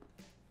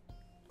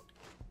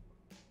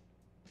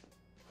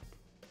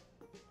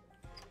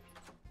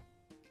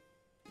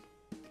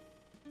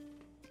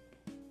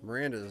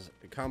 Miranda's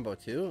combo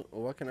 2?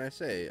 What can I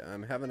say?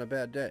 I'm having a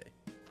bad day.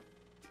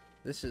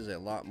 This is a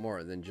lot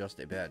more than just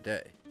a bad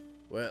day.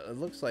 Well, it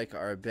looks like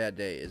our bad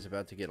day is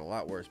about to get a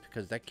lot worse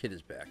because that kid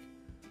is back.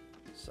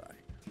 Sigh.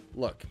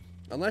 Look,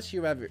 unless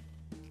you have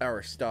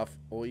our stuff,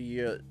 oh,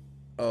 you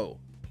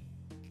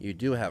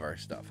do have our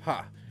stuff.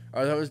 Ha!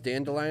 Are those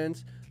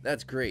dandelions?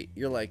 That's great.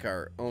 You're like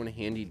our own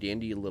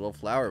handy-dandy little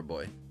flower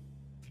boy.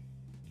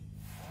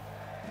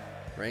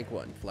 Rank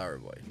 1, flower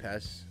boy.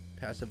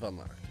 Passive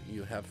unlocked.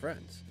 You have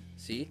friends.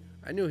 See?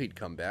 I knew he'd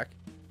come back.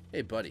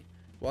 Hey, buddy.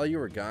 While you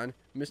were gone,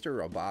 Mr.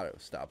 Roboto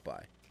stopped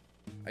by.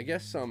 I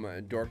guess some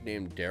dork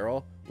named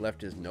Daryl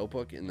left his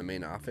notebook in the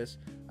main office.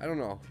 I don't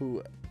know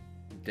who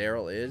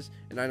Daryl is,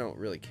 and I don't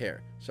really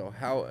care. So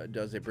how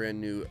does a brand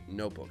new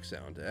notebook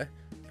sound, eh?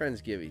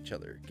 Friends give each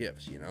other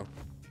gifts, you know.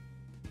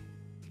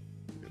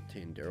 We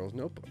obtained Daryl's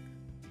notebook.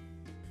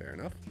 Fair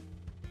enough.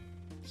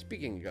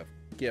 Speaking of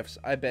gifts,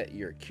 I bet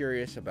you're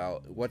curious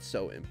about what's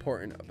so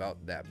important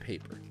about that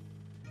paper.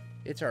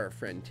 It's our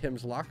friend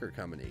Tim's locker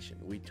combination.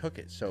 We took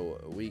it so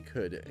we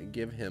could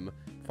give him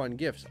fun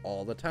gifts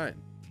all the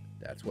time.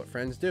 That's what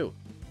friends do.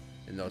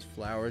 And those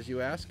flowers, you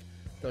ask?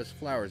 Those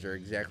flowers are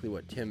exactly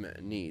what Tim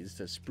needs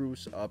to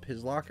spruce up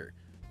his locker.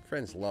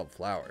 Friends love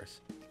flowers.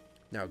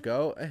 Now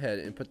go ahead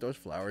and put those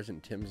flowers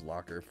in Tim's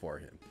locker for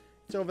him.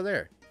 It's over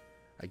there.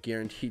 I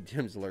guarantee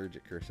Tim's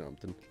allergic or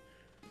something.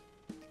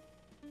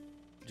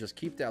 Just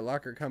keep that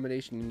locker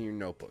combination in your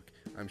notebook.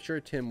 I'm sure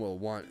Tim will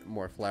want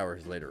more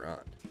flowers later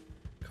on.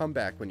 Come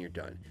back when you're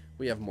done.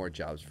 We have more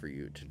jobs for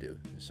you to do,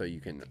 so you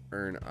can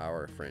earn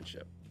our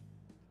friendship.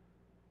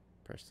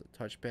 Press the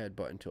touchpad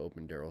button to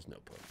open Daryl's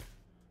notebook.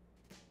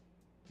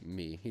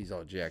 Me, he's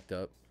all jacked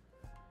up.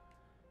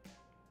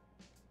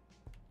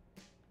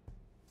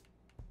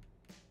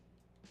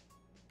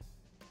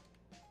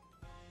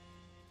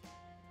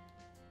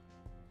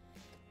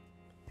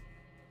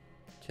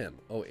 Tim,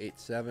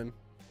 087.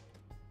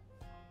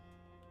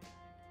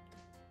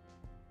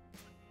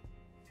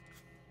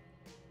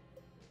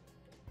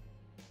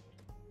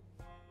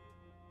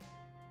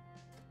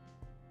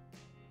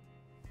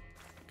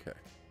 Okay.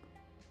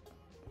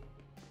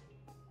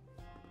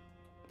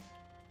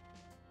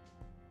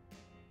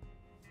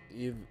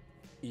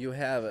 You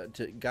have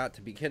got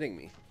to be kidding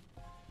me.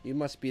 You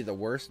must be the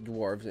worst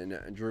dwarves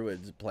and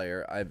druids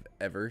player I've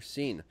ever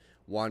seen,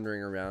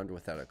 wandering around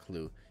without a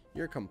clue.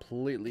 You're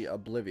completely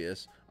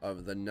oblivious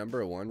of the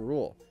 #1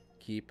 rule.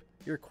 Keep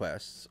your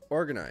quests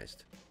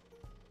organized.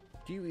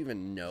 Do you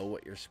even know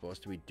what you're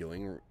supposed to be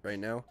doing right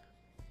now?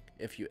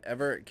 If you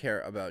ever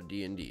care about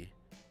D&D,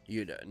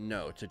 you'd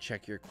know to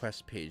check your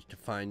quest page to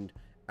find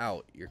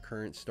out your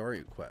current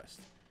story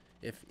quest.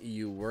 If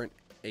you weren't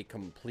a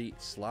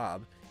complete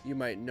slob, you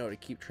might know to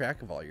keep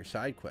track of all your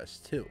side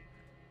quests too.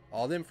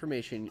 All the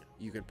information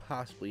you could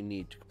possibly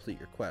need to complete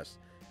your quest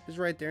is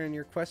right there in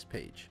your quest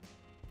page.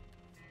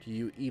 Do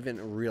you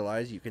even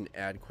realize you can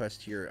add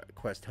quests to your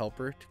quest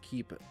helper to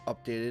keep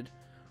updated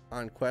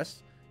on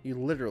quests? You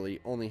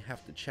literally only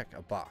have to check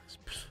a box.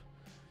 Pfft.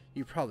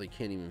 You probably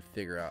can't even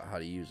figure out how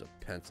to use a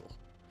pencil.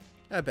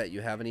 I bet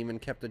you haven't even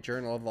kept a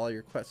journal of all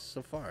your quests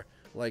so far,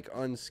 like the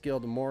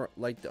unskilled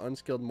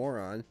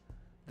moron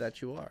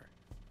that you are.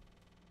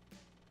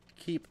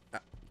 Keep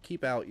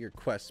out your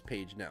quest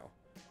page now.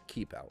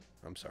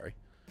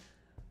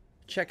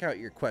 Check out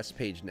your quest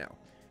page now.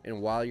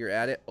 And while you're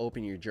at it,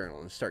 open your journal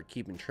and start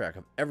keeping track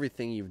of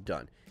everything you've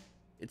done.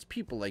 It's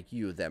people like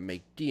you that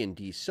make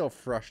D&D so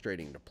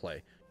frustrating to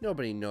play.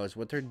 Nobody knows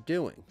what they're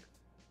doing.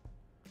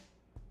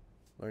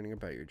 Learning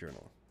about your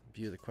journal.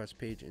 View the quest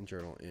page and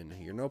journal in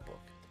your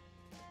notebook.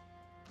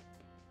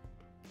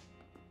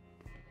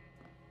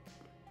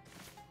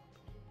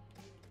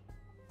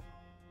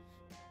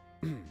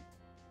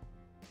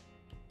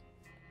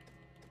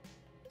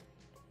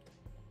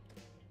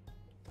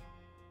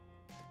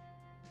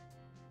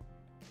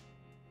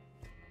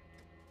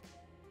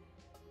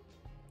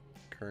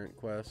 Current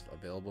quest,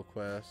 available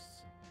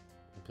quests,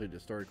 complete the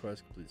story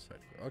quest, complete the side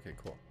quest. Okay,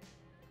 cool.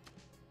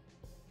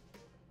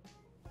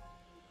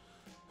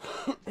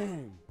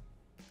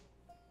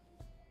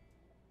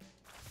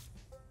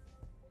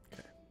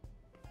 Okay.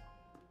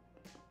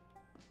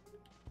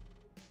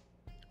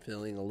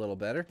 Feeling a little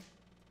better?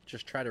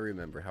 Just try to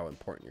remember how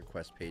important your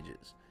quest page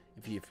is.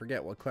 If you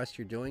forget what quest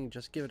you're doing,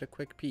 just give it a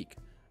quick peek.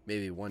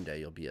 Maybe one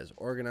day you'll be as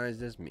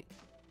organized as me.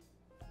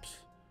 Psst.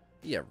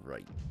 Yeah,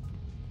 right.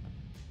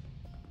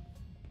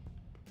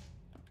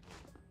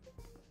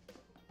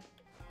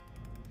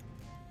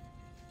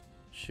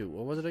 Shoot,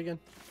 what was it again?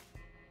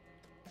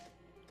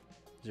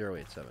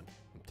 087.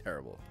 I'm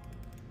terrible.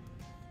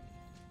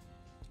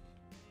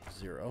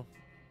 0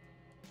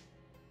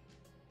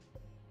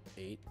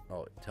 8.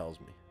 Oh, it tells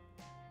me.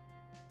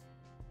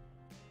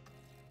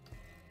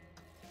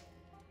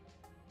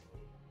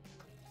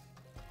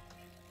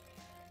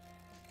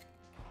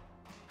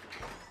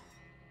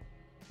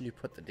 You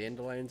put the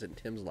dandelions in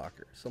Tim's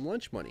locker. Some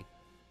lunch money.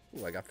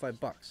 Ooh, I got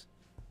 $5.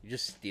 You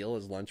just steal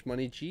his lunch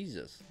money?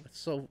 Jesus, that's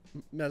so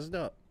messed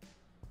up.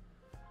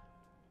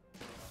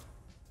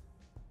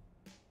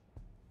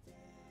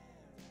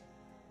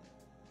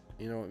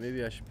 You know what,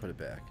 maybe I should put it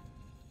back.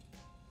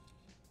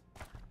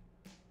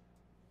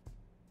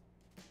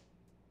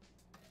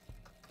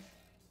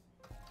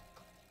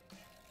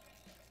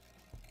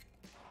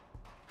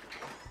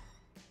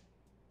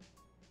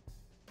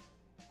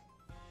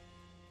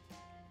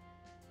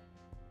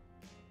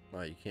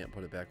 Oh, you can't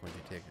put it back once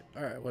you take it.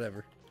 Alright,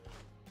 whatever.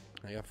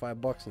 I got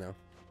 $5 now.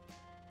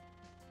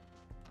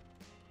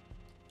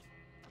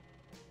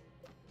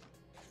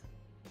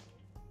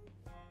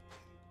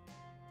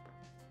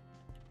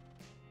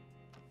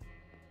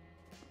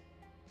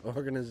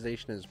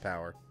 Organization is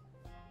power.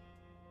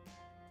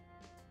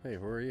 Hey,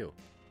 who are you?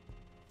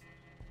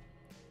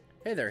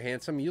 Hey there,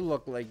 handsome. You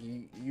look like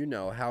you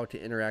know how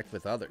to interact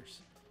with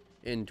others.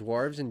 In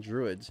Dwarves and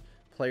Druids,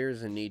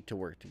 players need to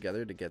work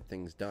together to get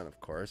things done, of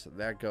course.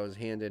 That goes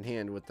hand in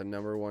hand with the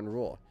 #1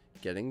 rule,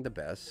 getting the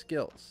best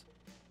skills.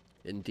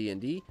 In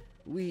D&D,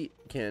 we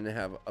can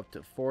have up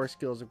to 4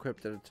 skills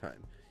equipped at a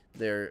time.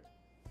 There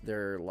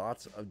are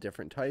lots of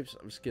different types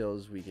of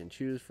skills we can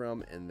choose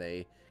from, and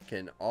they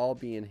can all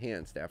be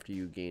enhanced after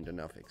you gained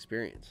enough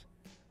experience.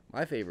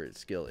 My favorite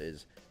skill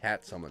is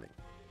hat summoning.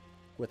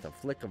 With a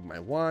flick of my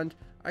wand,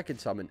 I can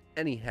summon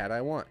any hat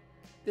I want.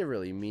 They're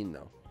really mean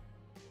though,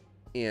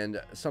 and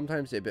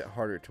sometimes a bit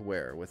harder to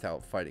wear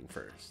without fighting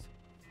first.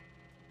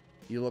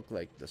 You look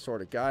like the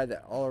sort of guy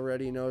that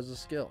already knows the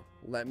skill.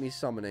 Let me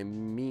summon a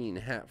mean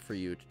hat for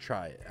you to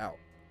try it out.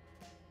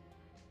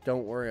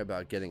 Don't worry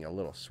about getting a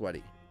little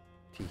sweaty.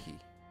 Teehee.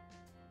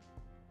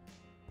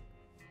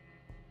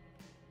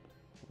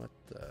 What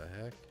the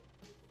heck?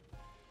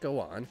 Go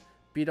on.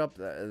 Beat up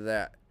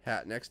that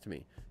hat next to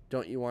me.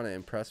 Don't you want to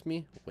impress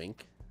me?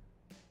 Wink.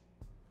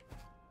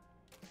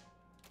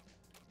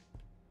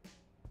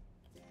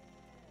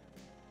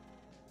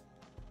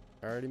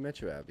 I already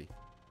met you, Abby.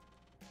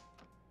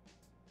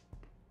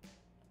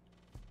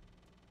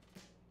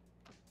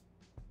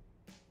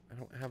 I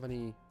don't have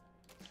any...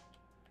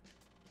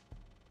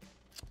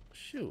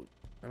 Shoot.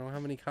 I don't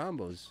have any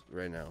combos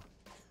right now.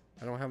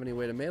 I don't have any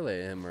way to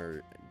melee him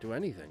or do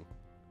anything.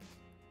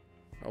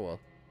 Oh well.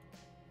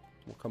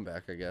 We'll come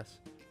back, I guess.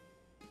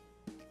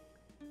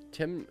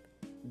 Tim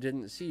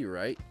didn't see you,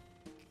 right?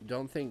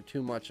 Don't think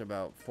too much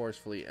about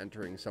forcefully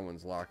entering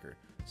someone's locker.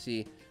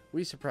 See,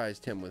 we surprise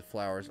Tim with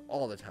flowers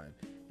all the time,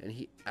 and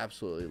he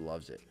absolutely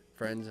loves it.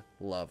 Friends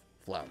love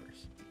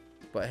flowers.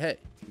 But hey,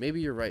 maybe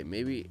you're right.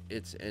 Maybe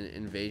it's an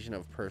invasion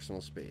of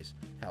personal space.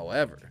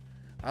 However,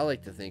 I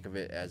like to think of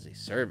it as a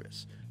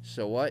service.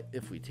 So what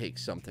if we take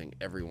something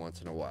every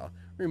once in a while?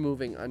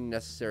 Removing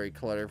unnecessary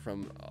clutter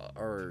from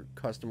our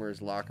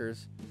customers'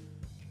 lockers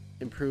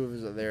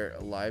improves their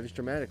lives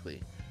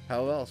dramatically.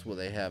 How else will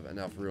they have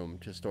enough room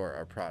to store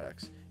our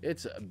products?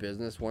 It's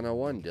business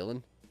 101,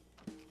 Dylan.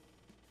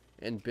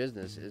 And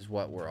business is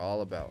what we're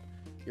all about.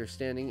 You're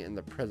standing in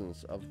the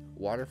presence of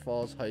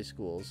Waterfalls High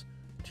School's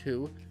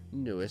 2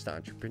 newest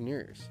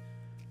entrepreneurs.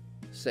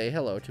 Say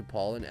hello to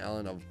Paul and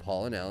Alan of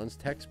Paul and Alan's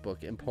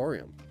Textbook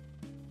Emporium.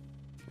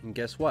 And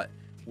guess what?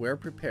 We're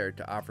prepared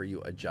to offer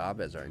you a job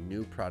as our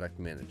new product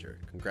manager.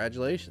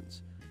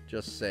 Congratulations.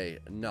 Just say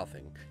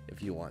nothing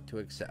if you want to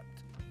accept.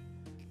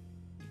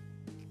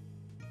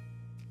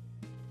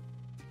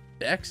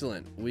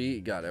 Excellent. We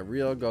got a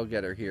real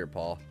go-getter here,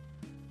 Paul.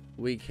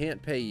 We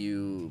can't pay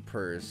you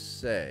per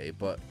se,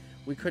 but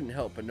we couldn't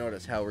help but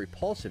notice how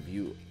repulsive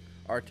you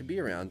are to be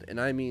around, and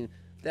I mean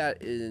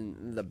that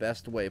in the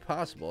best way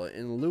possible.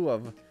 In lieu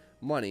of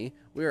money,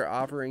 we are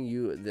offering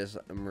you this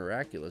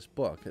miraculous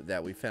book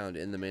that we found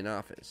in the main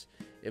office.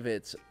 If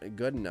it's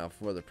good enough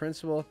for the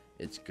principal,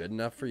 it's good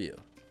enough for you.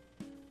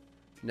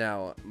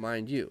 Now,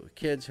 mind you,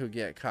 kids who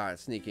get caught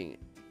sneaking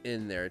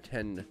in there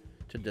tend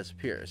to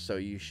disappear, so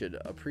you should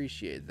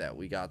appreciate that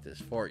we got this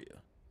for you.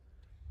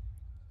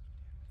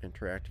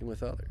 Interacting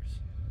with others.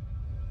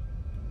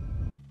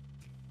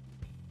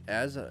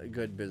 As a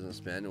good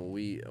businessman,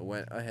 we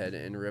went ahead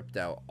and ripped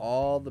out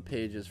all the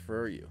pages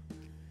for you.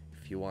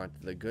 If you want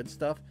the good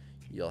stuff,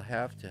 you'll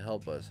have to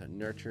help us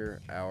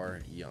nurture our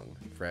young,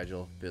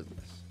 fragile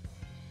business.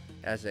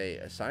 As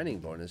a signing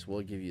bonus, we'll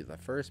give you the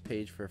first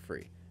page for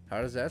free.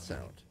 How does that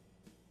sound?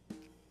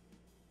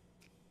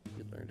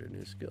 You learned a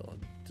new skill.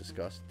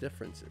 Discuss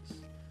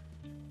differences.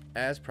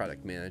 As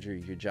product manager,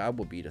 your job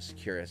will be to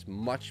secure as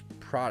much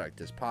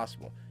product as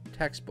possible.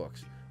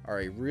 Textbooks are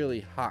a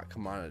really hot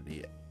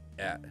commodity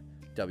at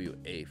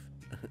WFHS.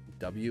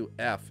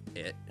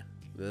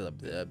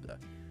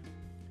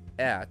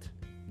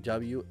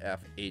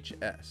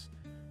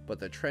 But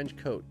the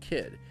Trenchcoat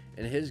Kid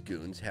and his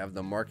goons have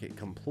the market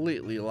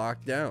completely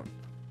locked down.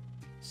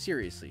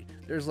 Seriously,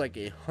 there's like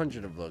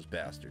 100 of those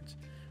bastards.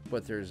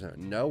 But there's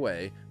no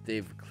way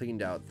they've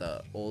cleaned out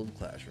the old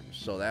classrooms,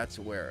 so that's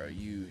where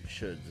you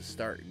should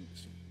start.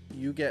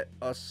 You get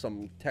us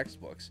some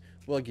textbooks,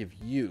 we'll give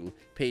you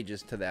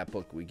pages to that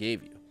book we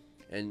gave you,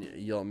 and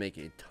you'll make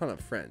a ton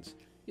of friends.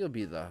 You'll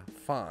be the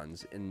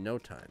Fonz in no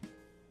time.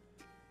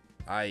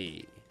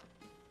 Aye.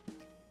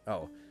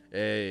 Oh,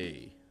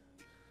 hey.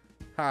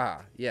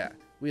 Ha, yeah,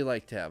 we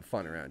like to have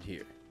fun around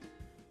here.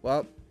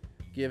 Well,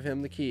 give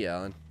him the key,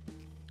 Alan.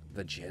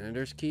 The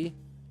janitor's key?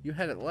 You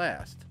had it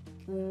last.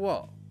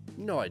 Whoa,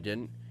 no I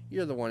didn't.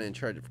 You're the one in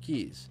charge of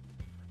keys.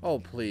 Oh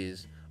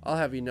please, I'll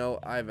have you know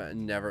I've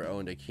never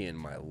owned a key in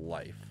my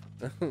life.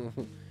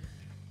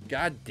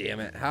 God damn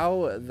it,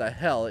 how the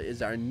hell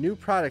is our new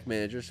product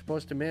manager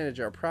supposed to manage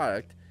our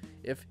product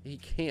if he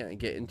can't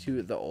get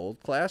into the old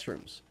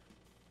classrooms?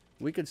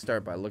 We could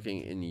start by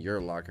looking in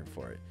your locker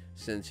for it,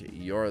 since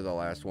you're the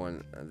last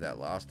one that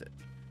lost it.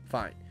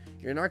 Fine,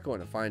 you're not going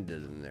to find it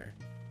in there.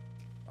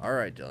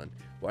 Alright, Dylan,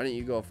 why don't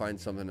you go find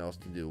something else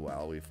to do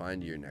while we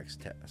find your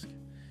next task?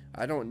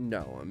 I don't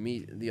know,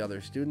 meet the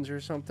other students or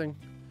something?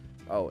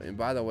 Oh, and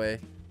by the way,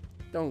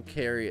 don't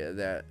carry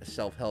that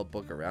self-help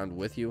book around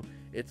with you.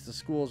 It's the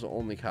school's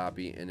only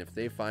copy, and if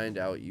they find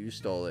out you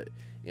stole it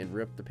and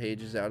ripped the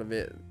pages out of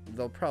it,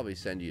 they'll probably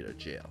send you to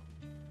jail.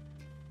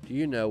 Do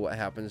you know what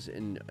happens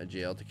in a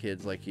jail to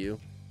kids like you?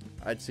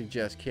 I'd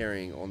suggest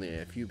carrying only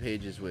a few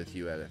pages with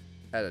you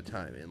at a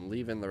time and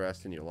leaving the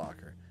rest in your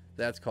locker.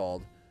 That's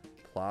called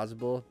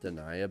plausible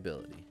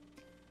deniability.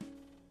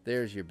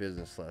 There's your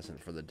business lesson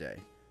for the day.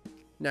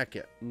 Now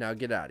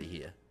get out of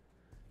here.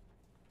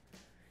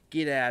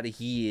 Get out of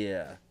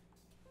here.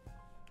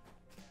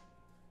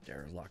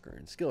 Daryl's locker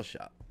and skill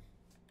shop.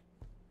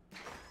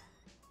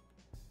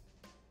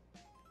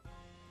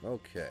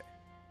 Okay.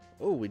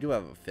 Oh, we do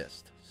have a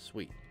fist.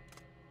 Sweet.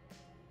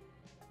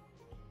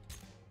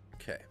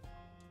 Okay.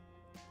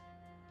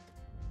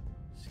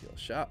 Skill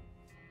shop.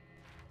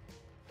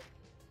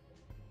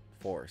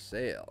 For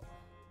sale.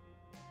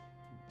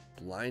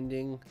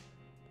 Blinding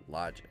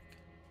logic.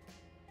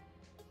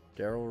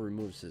 Daryl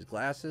removes his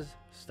glasses,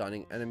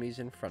 stunning enemies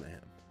in front of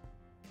him.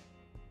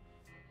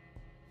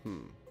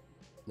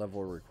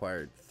 Level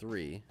required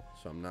 3,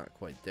 so I'm not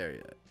quite there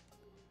yet.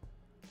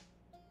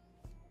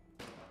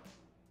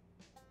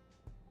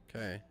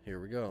 Okay, here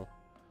we go.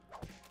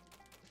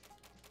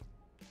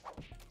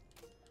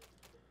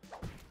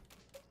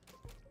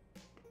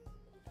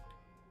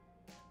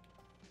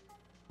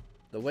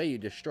 The way you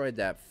destroyed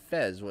that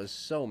fez was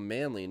so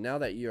manly. Now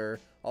that you're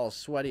all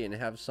sweaty and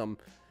have some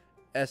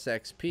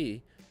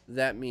SXP,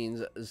 that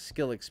means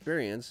skill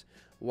experience.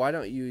 Why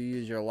don't you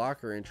use your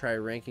locker and try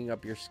ranking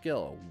up your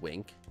skill?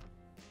 Wink.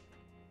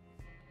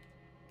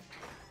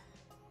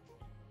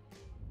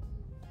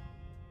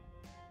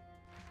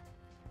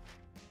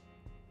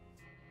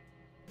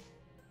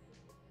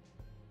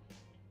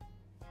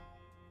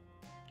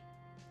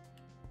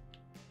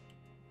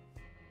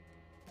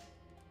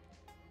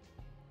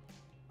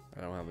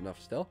 I don't have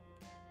enough still.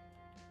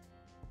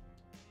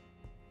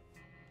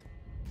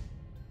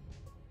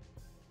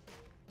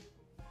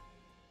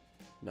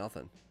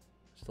 Nothing.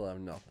 Still have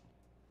nothing.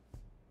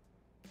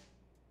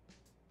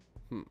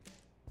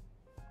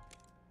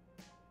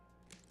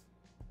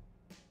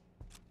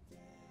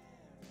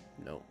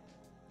 No.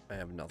 I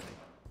have nothing.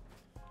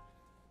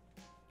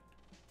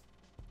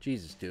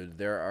 Jesus, dude.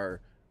 There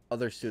are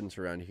other students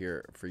around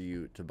here for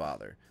you to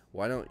bother.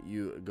 Why don't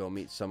you go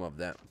meet some of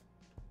them?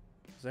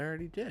 Because I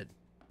already did.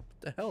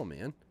 What the hell,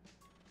 man?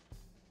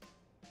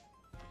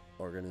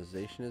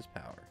 Organization is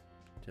power.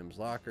 Tim's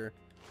locker.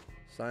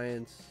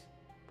 Science.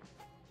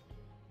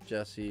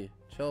 Jesse.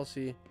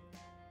 Chelsea.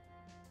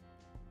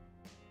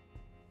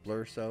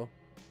 Blurso.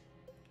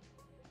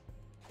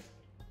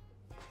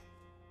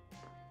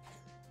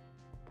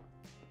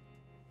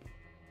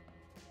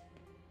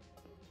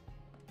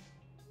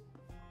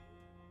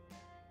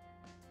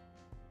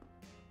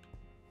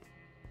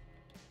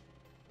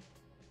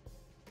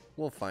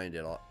 We'll find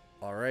it.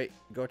 All right,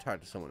 go talk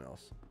to someone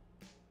else.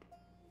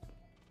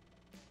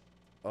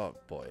 Oh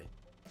boy,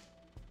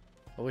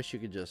 I wish you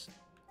could just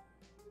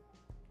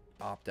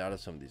opt out of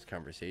some of these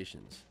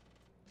conversations.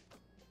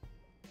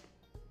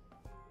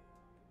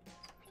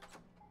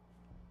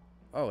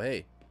 Oh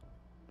hey,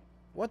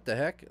 what the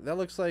heck? That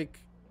looks like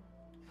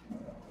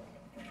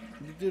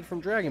the dude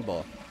from Dragon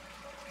Ball.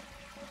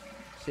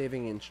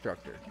 Saving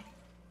instructor.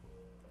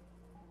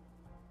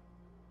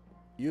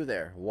 You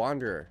there,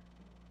 wanderer.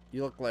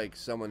 You look like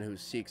someone who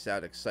seeks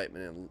out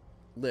excitement and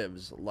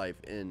lives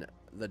life in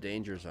the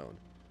danger zone.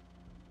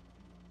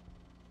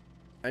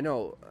 I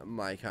know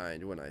my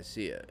kind when I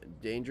see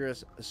it.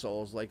 Dangerous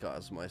souls like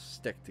us must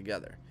stick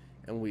together,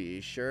 and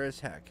we sure as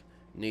heck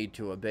need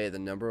to obey the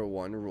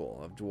 #1 rule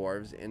of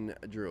dwarves and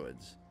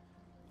druids.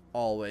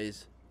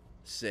 Always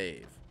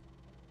save.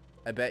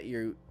 I bet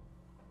you're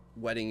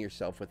wetting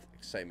yourself with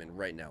excitement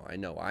right now. I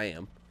know I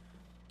am.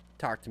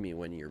 Talk to me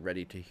when you're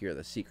ready to hear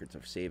the secrets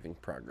of saving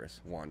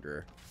progress,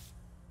 wanderer.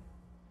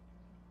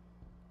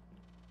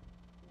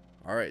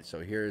 Alright, so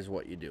here's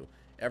what you do.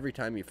 Every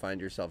time you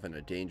find yourself in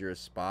a dangerous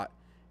spot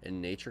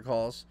and nature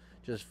calls,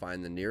 just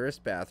find the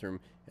nearest bathroom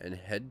and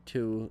head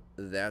to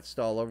that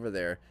stall over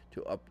there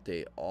to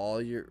update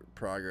all your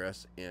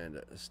progress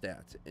and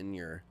stats in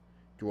your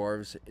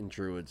Dwarves and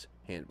Druids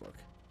handbook.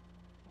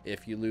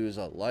 If you lose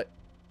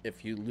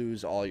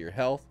all your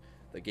health,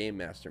 the game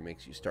master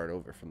makes you start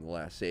over from the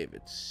last save.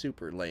 It's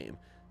super lame,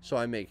 so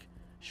I make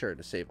sure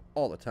to save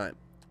all the time.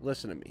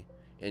 Listen to me,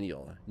 and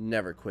you'll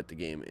never quit the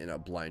game in a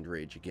blind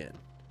rage again.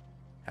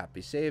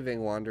 Happy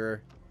saving,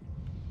 wanderer.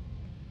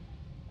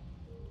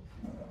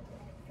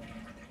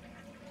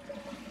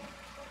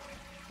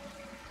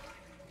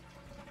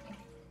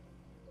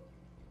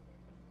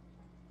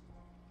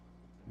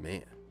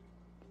 Man.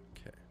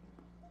 Okay.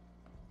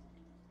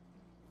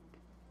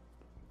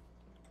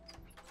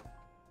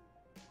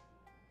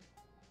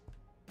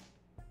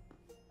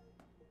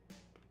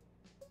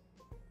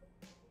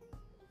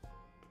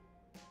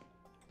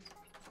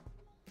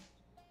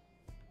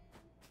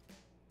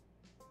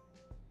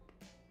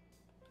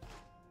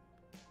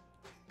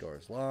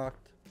 Door's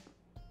locked.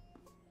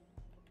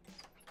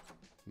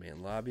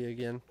 Main lobby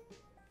again.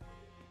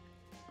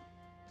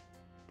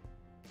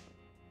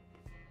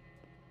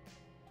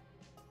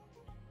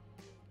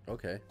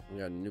 Okay, we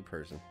got a new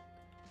person.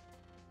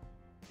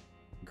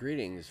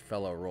 Greetings,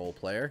 fellow role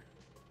player.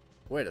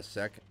 Wait a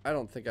sec, I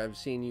don't think I've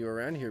seen you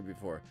around here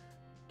before.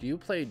 Do you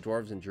play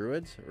Dwarves and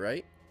Druids,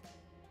 right?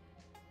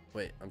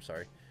 Wait, I'm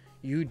sorry.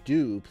 You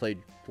do play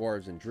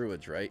Dwarves and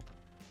Druids, right?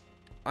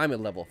 I'm a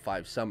level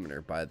 5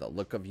 summoner. By the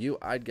look of you,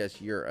 I'd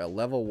guess you're a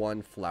level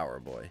 1 flower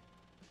boy.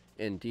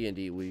 In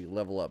D&D, we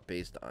level up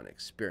based on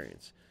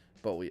experience,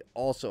 but we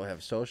also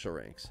have social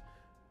ranks.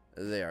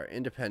 They are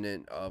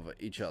independent of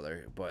each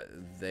other, but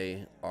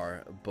they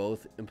are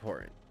both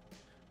important.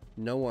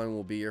 No one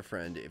will be your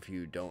friend if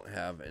you don't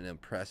have an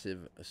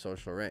impressive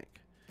social rank.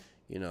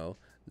 You know,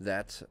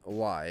 that's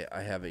why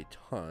I have a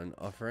ton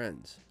of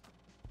friends.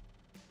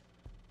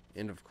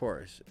 And of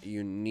course,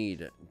 you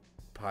need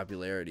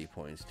popularity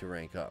points to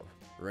rank up.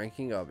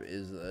 Ranking up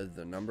is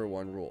the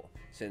 #1 rule.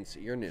 Since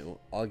you're new,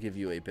 I'll give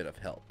you a bit of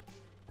help.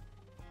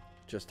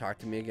 Just talk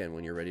to me again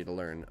when you're ready to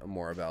learn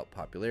more about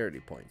popularity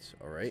points,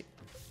 alright?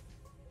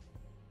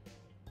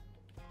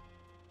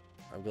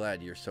 I'm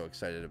glad you're so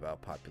excited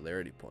about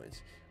popularity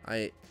points.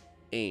 I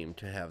aim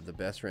to have the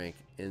best rank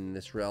in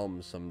this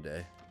realm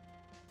someday.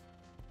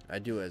 I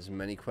do as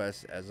many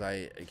quests as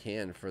I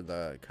can for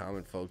the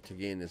common folk to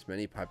gain as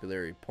many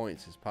popularity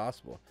points as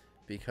possible,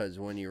 because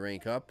when you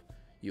rank up,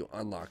 you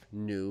unlock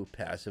new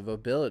passive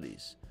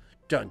abilities.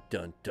 Dun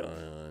dun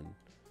dun.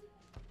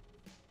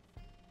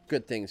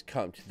 Good things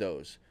come to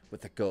those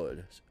with a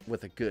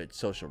good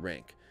social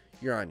rank.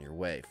 You're on your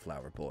way,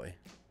 flower boy.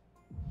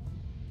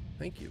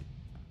 Thank you.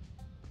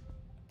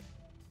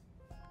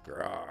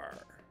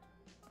 Grar.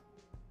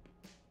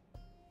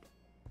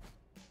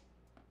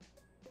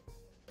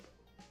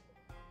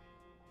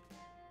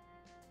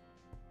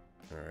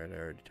 Alright, I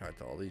already talked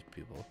to all these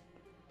people.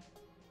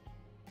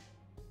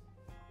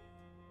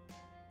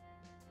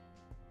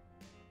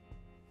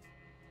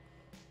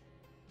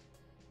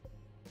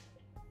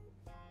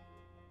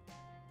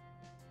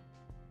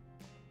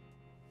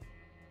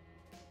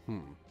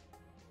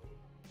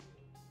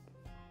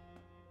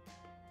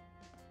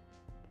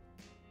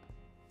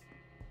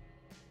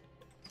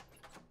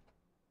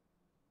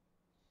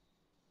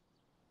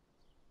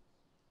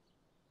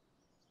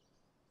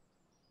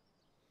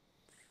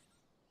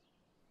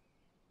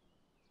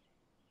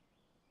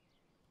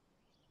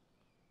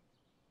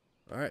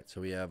 Alright,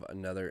 so we have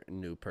another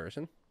new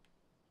person.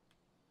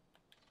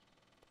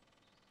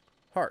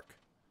 Hark,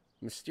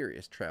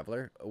 mysterious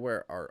traveler,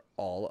 where are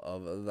all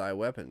of thy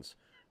weapons?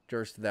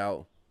 Durst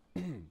thou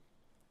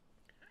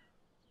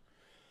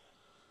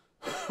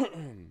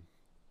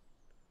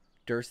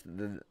durst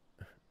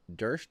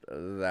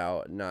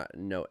thou not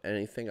know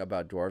anything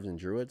about dwarves and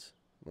druids?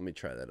 Let me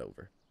try that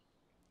over.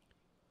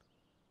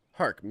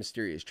 Hark,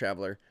 mysterious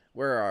traveler,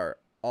 where are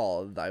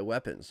all thy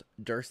weapons?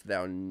 Durst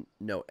thou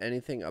know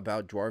anything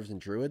about dwarves and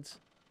druids?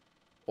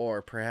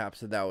 Or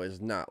perhaps thou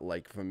is not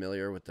like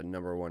familiar with the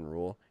 #1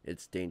 rule.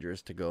 It's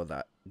dangerous to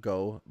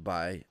go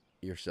by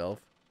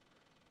yourself.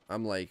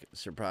 I'm like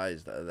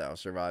surprised that thou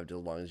survived as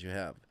long as you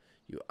have.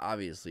 You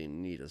obviously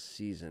need a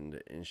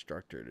seasoned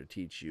instructor to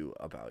teach you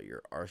about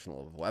your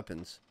arsenal of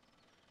weapons.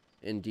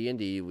 In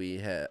D&D,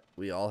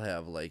 we all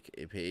have like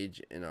a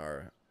page in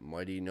our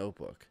mighty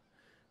notebook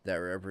that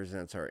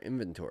represents our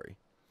inventory.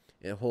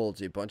 It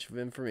holds a bunch of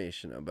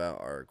information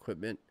about our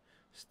equipment,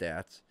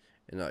 stats,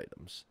 and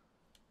items.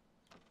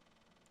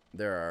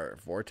 There are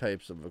 4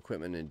 types of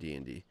equipment in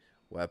D&D: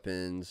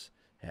 weapons,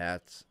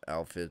 hats,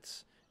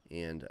 outfits,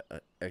 and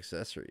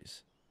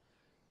accessories.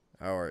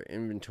 Our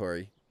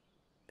inventory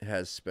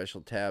has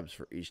special tabs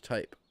for each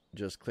type.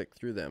 Just click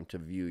through them to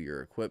view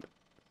your equipment.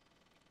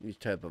 Each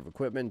type of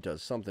equipment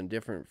does something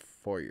different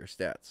for your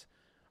stats.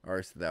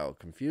 Art thou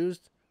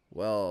confused?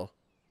 Well,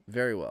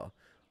 very well.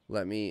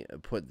 Let me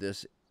put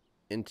this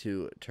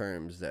into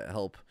terms that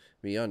help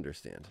me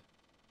understand.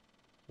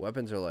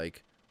 Weapons are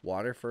like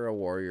water for a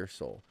warrior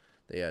soul.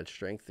 They add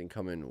strength and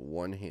come in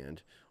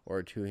 1-hand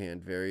or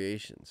 2-hand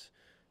variations.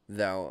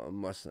 Thou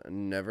must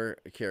never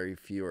carry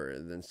fewer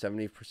than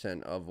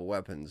 70% of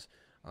weapons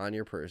on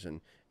your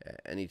person at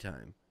any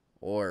time,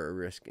 or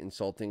risk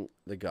insulting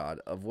the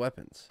god of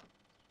weapons.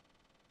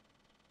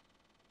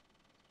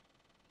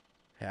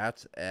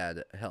 Hats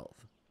add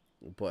health,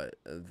 but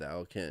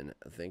thou can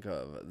think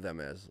of them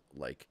as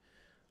like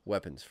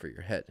weapons for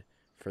your head,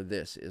 for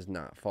this is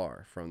not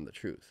far from the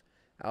truth.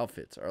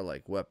 Outfits are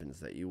like weapons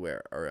that you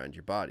wear around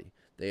your body.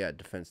 They add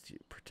defense to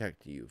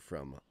protect you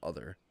from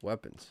other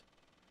weapons.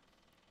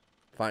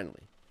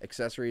 Finally,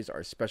 accessories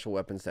are special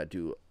weapons that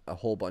do a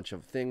whole bunch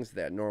of things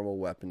that normal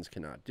weapons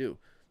cannot do.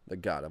 The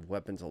god of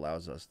weapons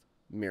allows us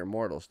mere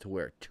mortals to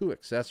wear 2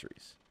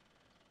 accessories.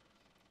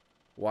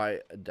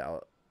 Why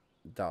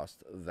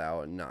dost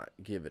thou not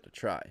give it a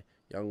try?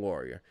 Young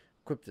warrior,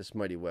 equip this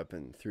mighty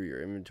weapon through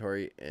your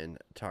inventory and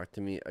talk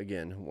to me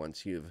again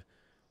once you've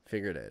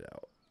figured it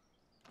out.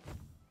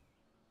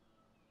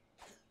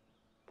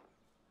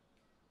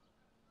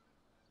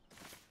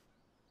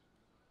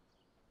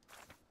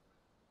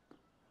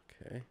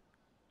 Okay.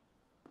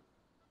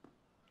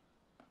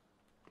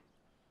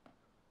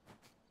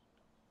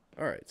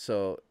 Alright,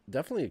 so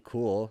definitely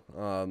cool.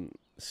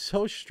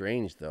 So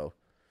strange, though.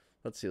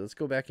 Let's see, let's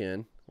go back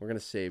in. We're going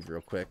to save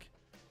real quick.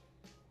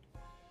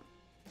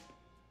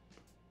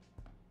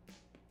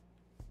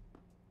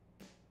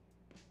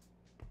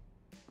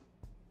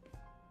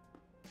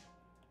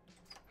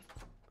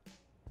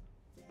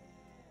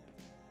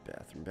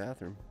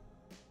 Bathroom.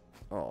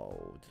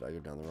 Oh, did I go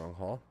down the wrong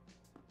hall?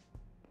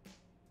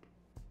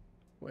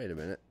 Wait a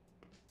minute.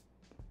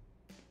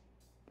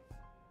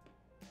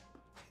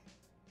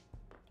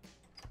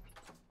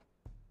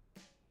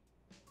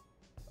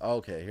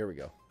 Okay, here we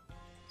go.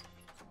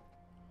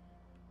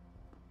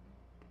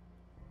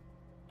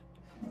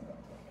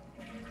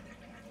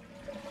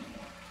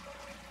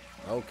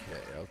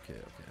 Okay.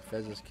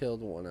 Fez is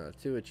killed, 1 out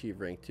of 2. Achieve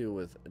rank 2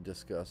 with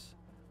discuss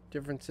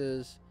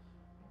differences.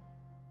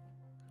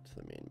 To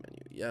the main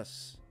menu,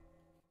 yes.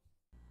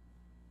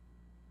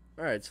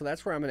 Alright, so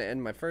that's where I'm going to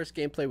end my first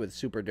gameplay with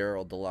Super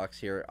Daryl Deluxe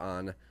here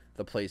on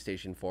the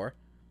PlayStation 4.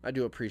 I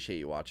do appreciate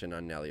you watching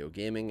on Nalyo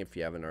Gaming. If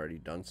you haven't already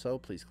done so,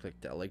 please click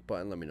that like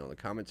button. Let me know in the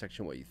comment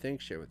section what you think.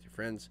 Share with your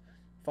friends.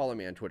 Follow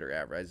me on Twitter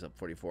at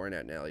RiseUp44 and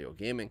at Nalyo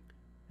Gaming.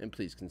 And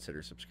please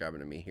consider subscribing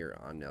to me here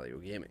on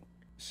Nalyo Gaming.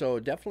 So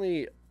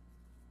definitely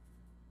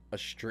a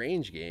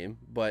strange game,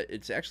 but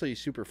it's actually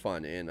super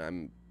fun, and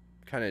I'm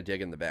kind of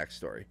digging the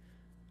backstory.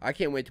 I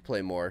can't wait to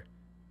play more.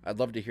 I'd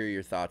love to hear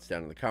your thoughts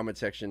down in the comment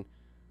section.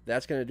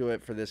 That's going to do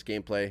it for this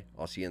gameplay.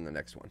 I'll see you in the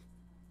next one.